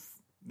place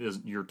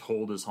you're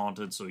told is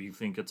haunted, so you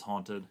think it's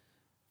haunted.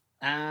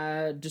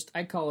 I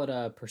call it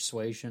a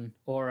persuasion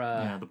or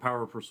the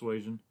power of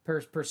persuasion.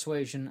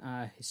 Persuasion,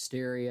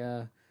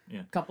 hysteria.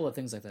 Yeah. A couple of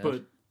things like that.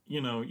 But,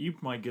 you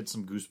might get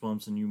some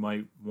goosebumps and you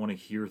might want to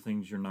hear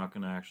things you're not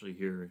going to actually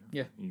hear.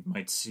 Yeah. You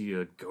might see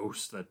a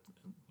ghost that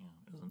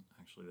isn't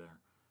actually there.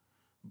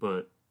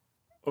 But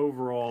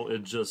overall,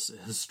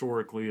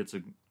 historically, it's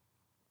a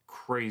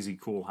crazy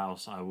cool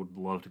house I would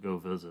love to go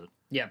visit.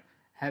 Yeah.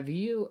 Have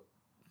you,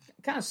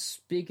 kind of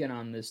speaking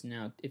on this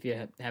now, if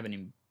you have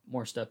any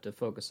more stuff to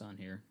focus on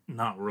here?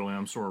 Not really.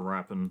 I'm sort of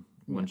wrapping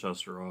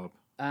Winchester up.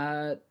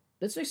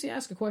 Let's actually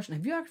ask a question.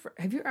 Have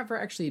you ever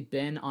actually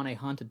been on a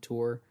haunted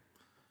tour?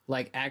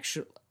 Like,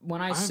 actually,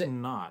 when I say... have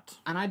not.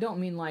 And I don't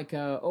mean like,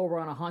 we're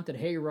on a haunted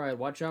hayride,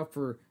 watch out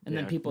for... And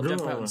then people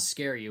jump out and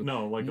scare you.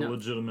 No, a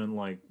legitimate,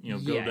 go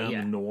down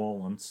to New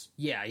Orleans.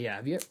 Yeah.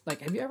 Have you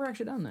ever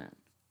actually done that?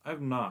 I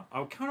have not.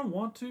 I kind of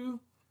want to,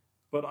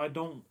 but I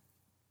don't...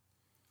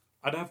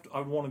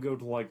 I'd want to go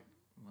to,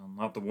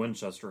 not the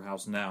Winchester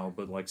house now,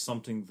 but,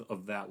 something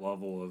of that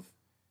level of...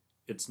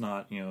 It's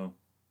not,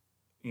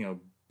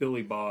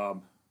 Billy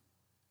Bob,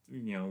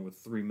 with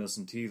 3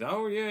 missing teeth.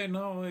 Oh yeah,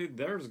 no,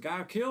 there's a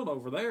guy killed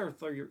over there.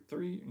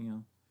 Three.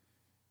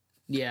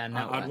 Yeah,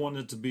 no. I'd want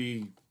it to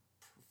be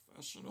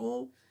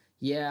professional.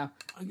 Yeah,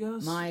 I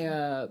guess.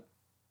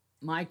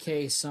 My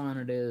case on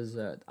it is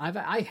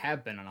I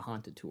have been on a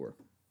haunted tour.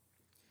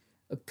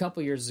 A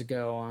couple years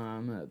ago,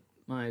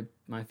 my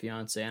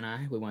fiance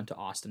and we went to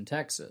Austin,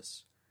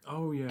 Texas.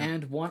 Oh yeah.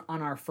 And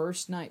on our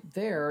first night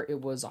there,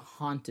 it was a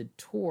haunted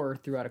tour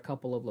throughout a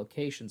couple of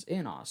locations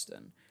in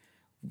Austin.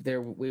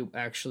 There, we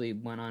actually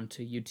went on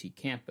to UT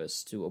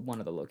campus to one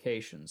of the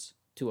locations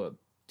to a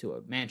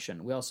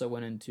mansion. We also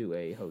went into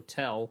a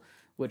hotel,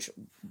 which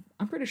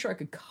I'm pretty sure I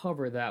could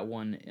cover that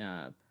one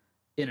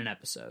in an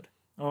episode.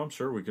 Oh, I'm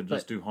sure we could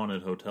just do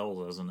haunted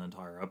hotels as an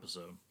entire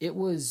episode. It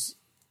was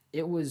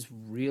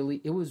really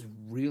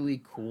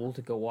cool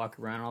to go walk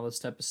around all this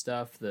type of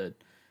stuff. That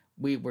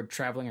we were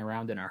traveling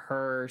around in a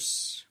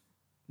hearse,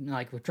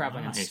 like we're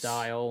traveling in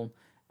style.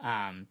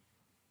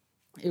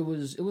 It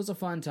was a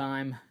fun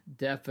time.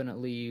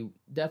 Definitely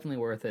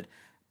worth it.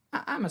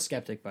 I'm a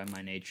skeptic by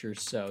my nature,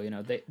 so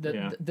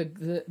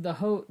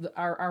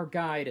our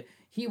guide,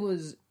 it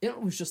was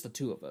just the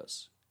two of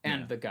us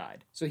and the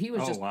guide. So he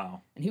was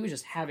and he was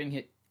just having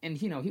it, and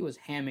he was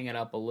hamming it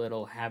up a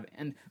little,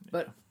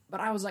 but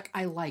I was like,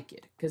 I like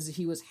it because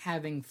he was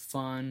having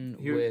fun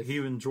he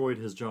enjoyed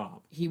his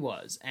job. He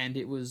was, and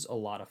it was a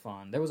lot of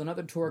fun. There was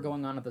another tour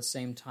going on at the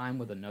same time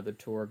with another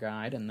tour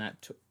guide, and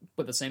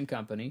with the same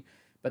company,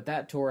 but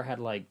that tour had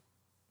like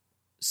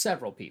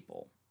several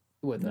people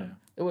with them.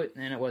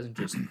 And it wasn't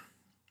just.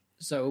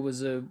 So it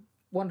was a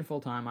wonderful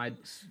time. I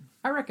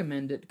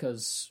recommend it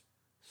because.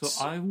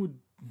 So I would.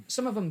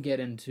 Some of them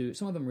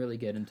really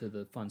get into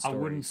the fun stories. I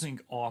wouldn't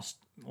think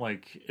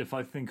like if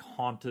I think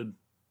haunted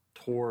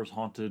tours,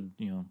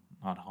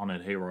 not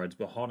haunted hayrides,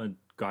 but haunted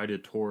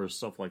guided tours,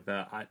 stuff like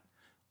that.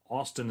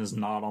 Austin is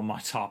not on my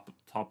top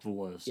of the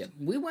list. Yeah,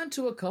 we went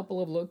to a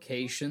couple of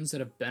locations that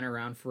have been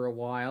around for a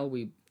while.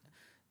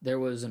 There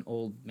was an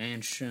old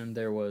mansion.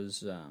 There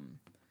was,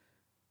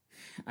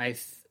 I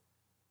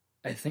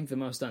think the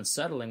most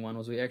unsettling one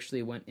was we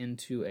actually went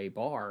into a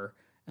bar,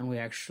 and we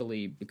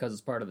actually, because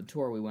it's part of the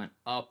tour, we went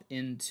up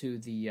into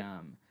the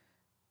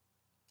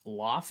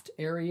loft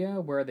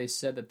area where they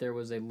said that there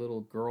was a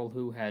little girl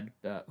who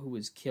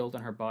was killed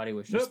and her body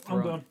was just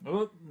thrown. I'm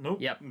done.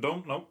 Nope. Yep.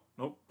 Nope.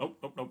 Don't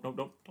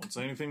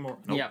say anything more.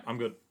 Nope. Yep. I'm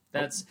good.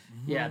 That's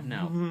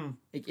no.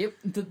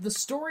 The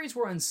stories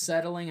were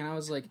unsettling, and I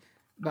was like,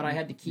 but I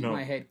had to keep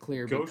my head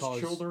clear because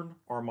ghost children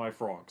are my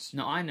frogs.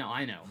 No, I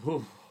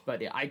know.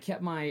 But yeah, I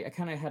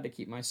kind of had to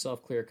keep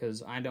myself clear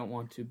because I don't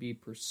want to be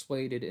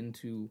persuaded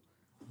into,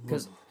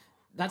 because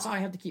that's how I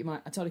have to keep my.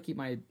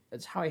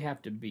 That's how I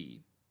have to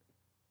be.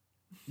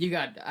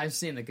 I've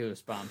seen the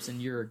goosebumps,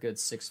 and you're a good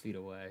 6 feet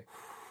away.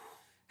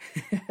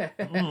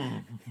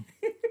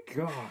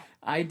 God.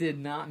 I did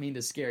not mean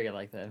to scare you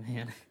like that,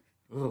 man.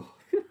 Ugh.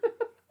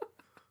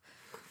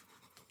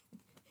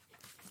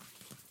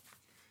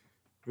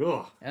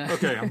 Ugh.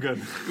 Okay, I'm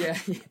good.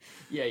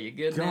 Yeah, you're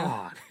good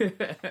God. now.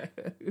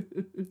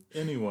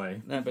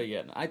 Anyway. No, but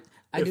yeah,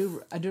 I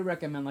do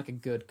recommend like a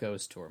good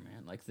ghost tour,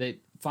 man. Like they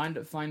find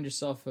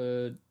yourself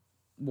a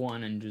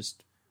one and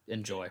just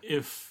enjoy.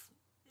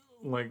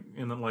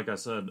 Like I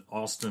said,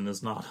 Austin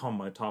is not on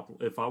my top.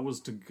 If I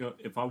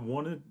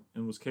wanted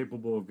and was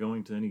capable of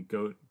going to any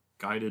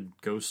guided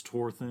ghost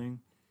tour thing,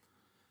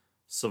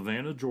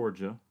 Savannah,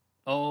 Georgia.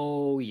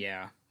 Oh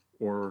yeah.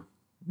 Or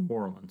New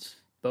Orleans.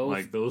 Both,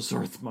 like those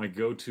are my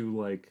go-to.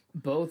 Like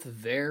both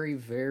very,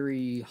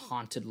 very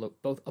haunted.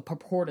 Both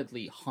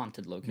purportedly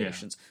haunted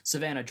locations. Yeah.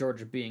 Savannah,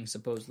 Georgia, being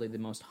supposedly the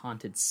most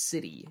haunted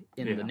city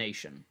in the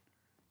nation.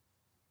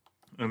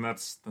 And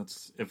that's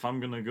if I'm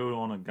gonna go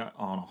on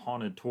a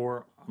haunted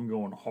tour, I'm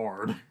going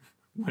hard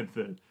with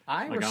it.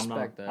 I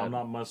respect that. I'm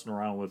not messing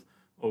around with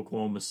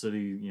Oklahoma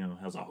City.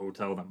 Has a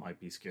hotel that might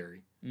be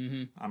scary.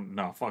 Mm-hmm.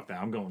 No, fuck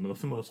that. I'm going to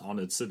the most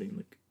haunted city in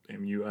the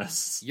damn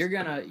U.S.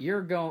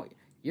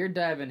 You're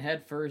diving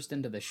headfirst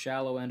into the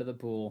shallow end of the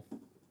pool.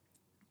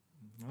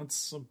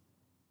 That's an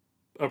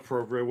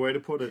appropriate way to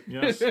put it.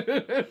 Yes.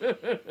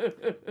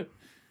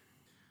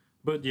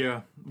 But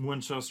yeah,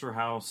 Winchester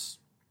House.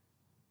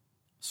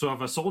 So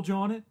have I sold you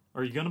on it?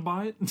 Are you going to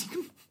buy it?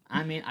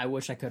 I mean, I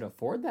wish I could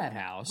afford that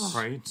house.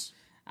 Right.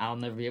 I'll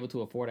never be able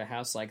to afford a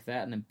house like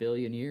that in a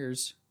billion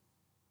years.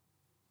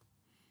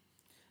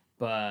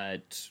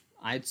 But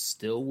I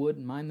still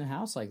wouldn't mind the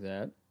house like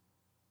that.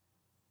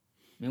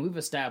 I mean, we've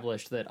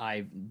established that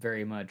I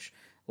very much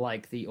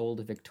like the old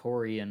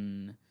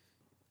Victorian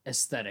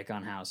aesthetic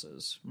on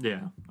houses.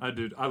 Yeah, I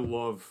do.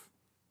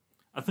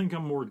 I think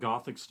I'm more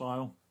Gothic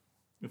style.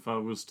 If I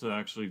was to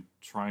actually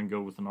try and go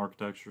with an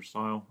architecture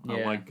style, yeah.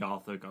 I like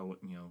Gothic. I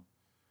like,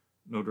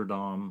 Notre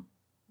Dame,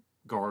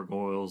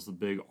 gargoyles, the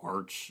big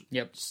arch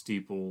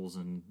steeples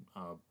and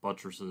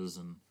buttresses,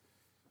 and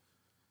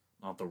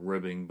not the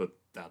ribbing, but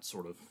that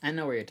sort of. I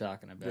know what you're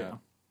talking about.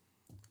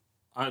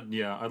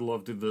 Yeah, I'd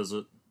love to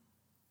visit,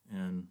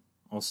 and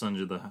I'll send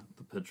you the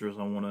pictures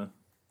I want to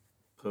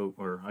post,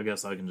 or I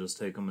guess I can just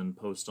take them and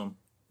post them.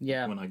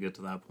 Yeah. When I get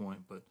to that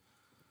point, but.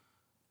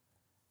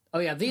 Oh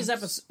yeah, these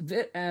episodes.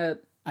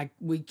 I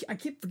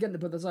keep forgetting to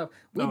put this up.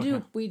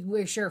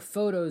 We share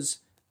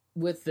photos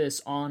with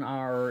this on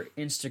our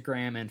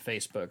Instagram and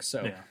Facebook,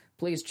 so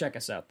please check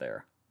us out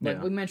there.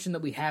 Like we mentioned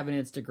that we have an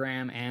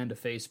Instagram and a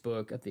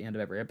Facebook at the end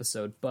of every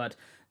episode, but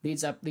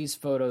these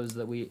photos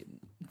that we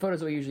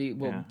usually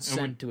will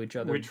send to each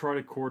other. We try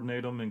to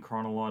coordinate them in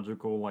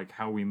chronological, like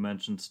how we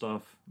mention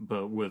stuff,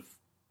 but with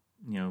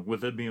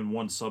it being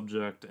one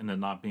subject and it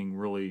not being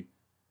really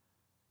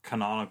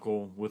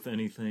canonical with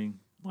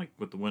anything, like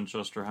with the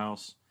Winchester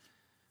House.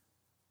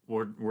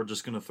 We're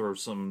just going to throw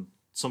some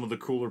of the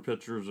cooler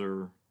pictures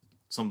or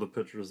some of the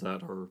pictures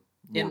that are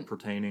more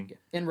pertaining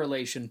in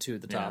relation to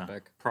the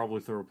topic. Probably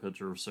throw a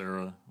picture of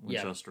Sarah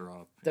Winchester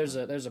up. There's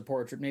a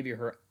portrait, maybe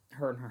her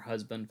and her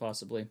husband,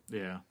 possibly.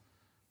 Yeah,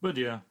 but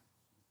yeah,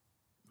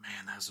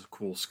 man, that's a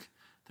cool.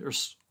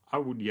 I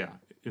would,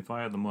 if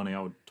I had the money,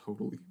 I would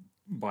totally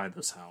buy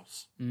this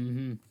house.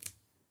 Mm-hmm.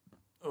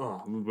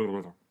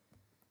 Oh.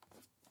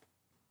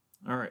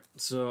 All right,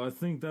 so I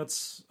think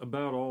that's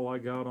about all I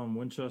got on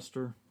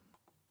Winchester.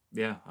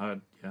 Yeah, I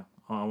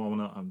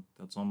wanna.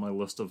 That's on my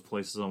list of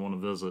places I want to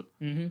visit.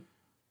 Mm-hmm.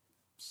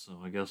 So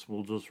I guess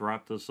we'll just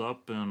wrap this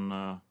up.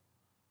 And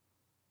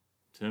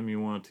Tim,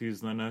 you want to tease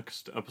the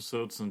next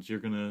episode since you're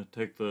gonna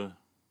take the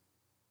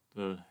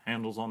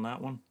handles on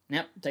that one?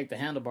 Yep, take the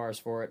handlebars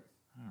for it.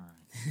 All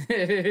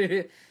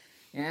right.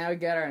 Yeah, we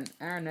got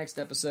our next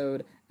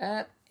episode.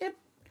 We're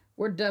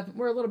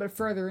a little bit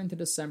further into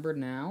December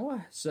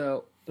now,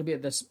 so it'll be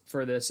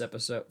for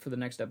the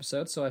next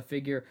episode. So I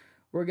figure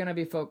we're gonna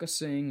be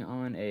focusing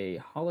on a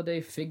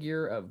holiday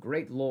figure of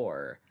great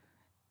lore.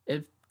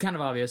 It's kind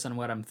of obvious on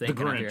what I'm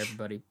thinking of here,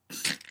 everybody.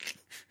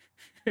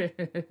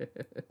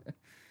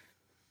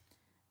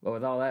 But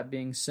with all that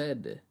being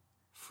said,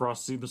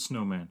 Frosty the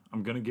Snowman.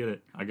 I'm gonna get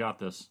it. I got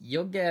this.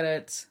 You'll get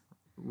it.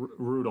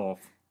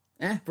 Rudolph.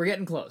 We're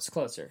getting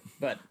closer.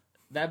 But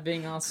that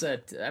being all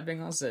said,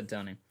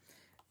 Tony,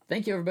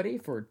 thank you everybody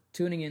for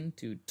tuning in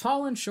to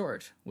Tall and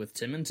Short with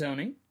Tim and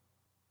Tony.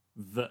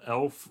 The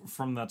elf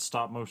from that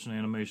stop motion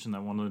animation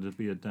that wanted to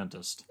be a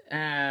dentist.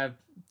 I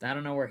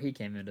don't know where he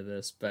came into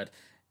this, but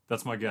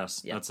that's my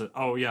guess. Yep. That's it.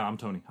 Oh yeah, I'm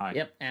Tony. Hi.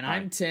 Yep, and Hi.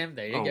 I'm Tim.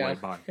 There you go.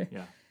 Wait, bye.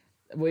 Yeah.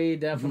 We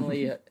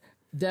definitely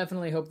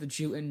hope that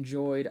you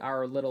enjoyed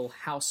our little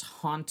house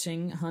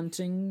hunting. I don't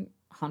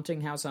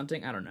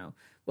know.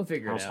 We'll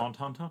figure it out.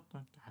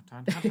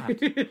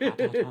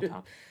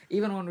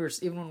 Even when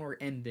we're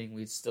ending,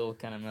 we still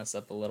kind of mess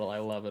up a little. I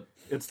love it.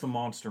 It's the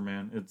monster,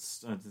 man.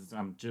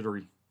 I'm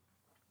jittery.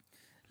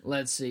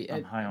 Let's see.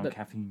 I'm high on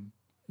caffeine.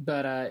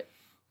 But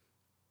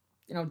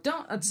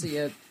let's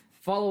see.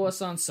 Follow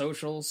us on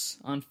socials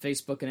on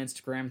Facebook and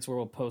Instagram. It's where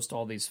we'll post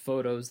all these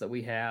photos that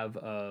we have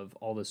of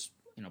all this,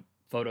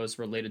 photos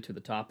related to the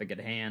topic at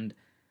hand.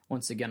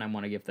 Once again, I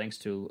want to give thanks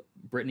to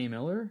Brittany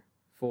Miller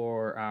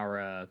for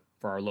our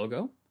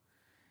logo.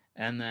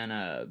 And then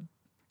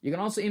you can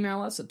also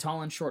email us at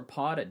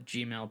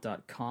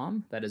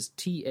tallandshortpod@gmail.com. That is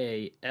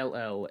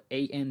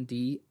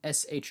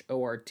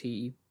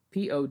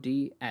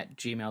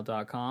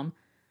tallandshortpod@gmail.com.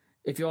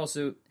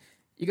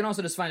 You can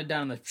also just find it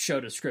down in the show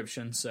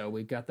description. So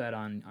we've got that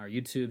on our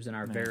YouTubes and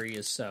our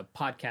various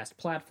podcast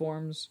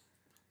platforms.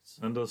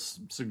 Send us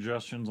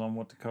suggestions on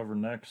what to cover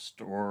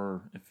next,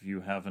 or if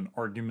you have an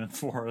argument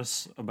for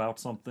us about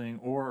something,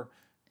 or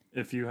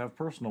if you have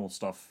personal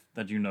stuff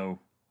that you know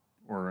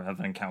or have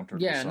encountered.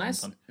 Yeah,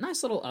 nice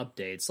little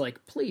updates.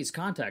 Like, please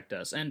contact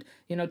us, and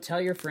tell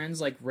your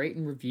friends. Like, rate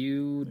and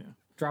review,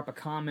 drop a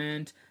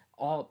comment.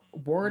 All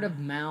word of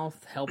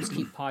mouth helps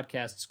keep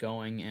podcasts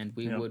going, and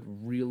we would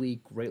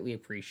really greatly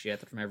appreciate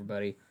that from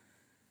everybody.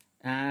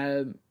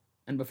 And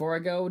before I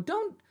go,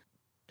 don't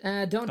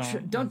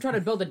try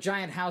to build a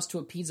giant house to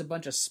appease a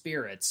bunch of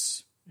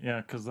spirits.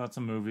 Yeah, because that's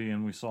a movie,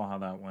 and we saw how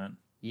that went.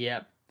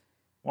 Yep.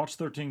 Watch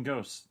 13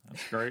 Ghosts.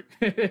 That's great.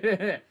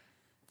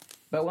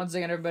 But once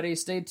again, everybody,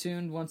 stay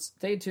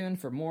tuned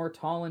for more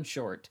Tall and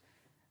Short.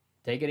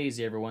 Take it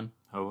easy, everyone.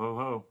 Ho, ho,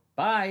 ho.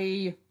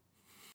 Bye.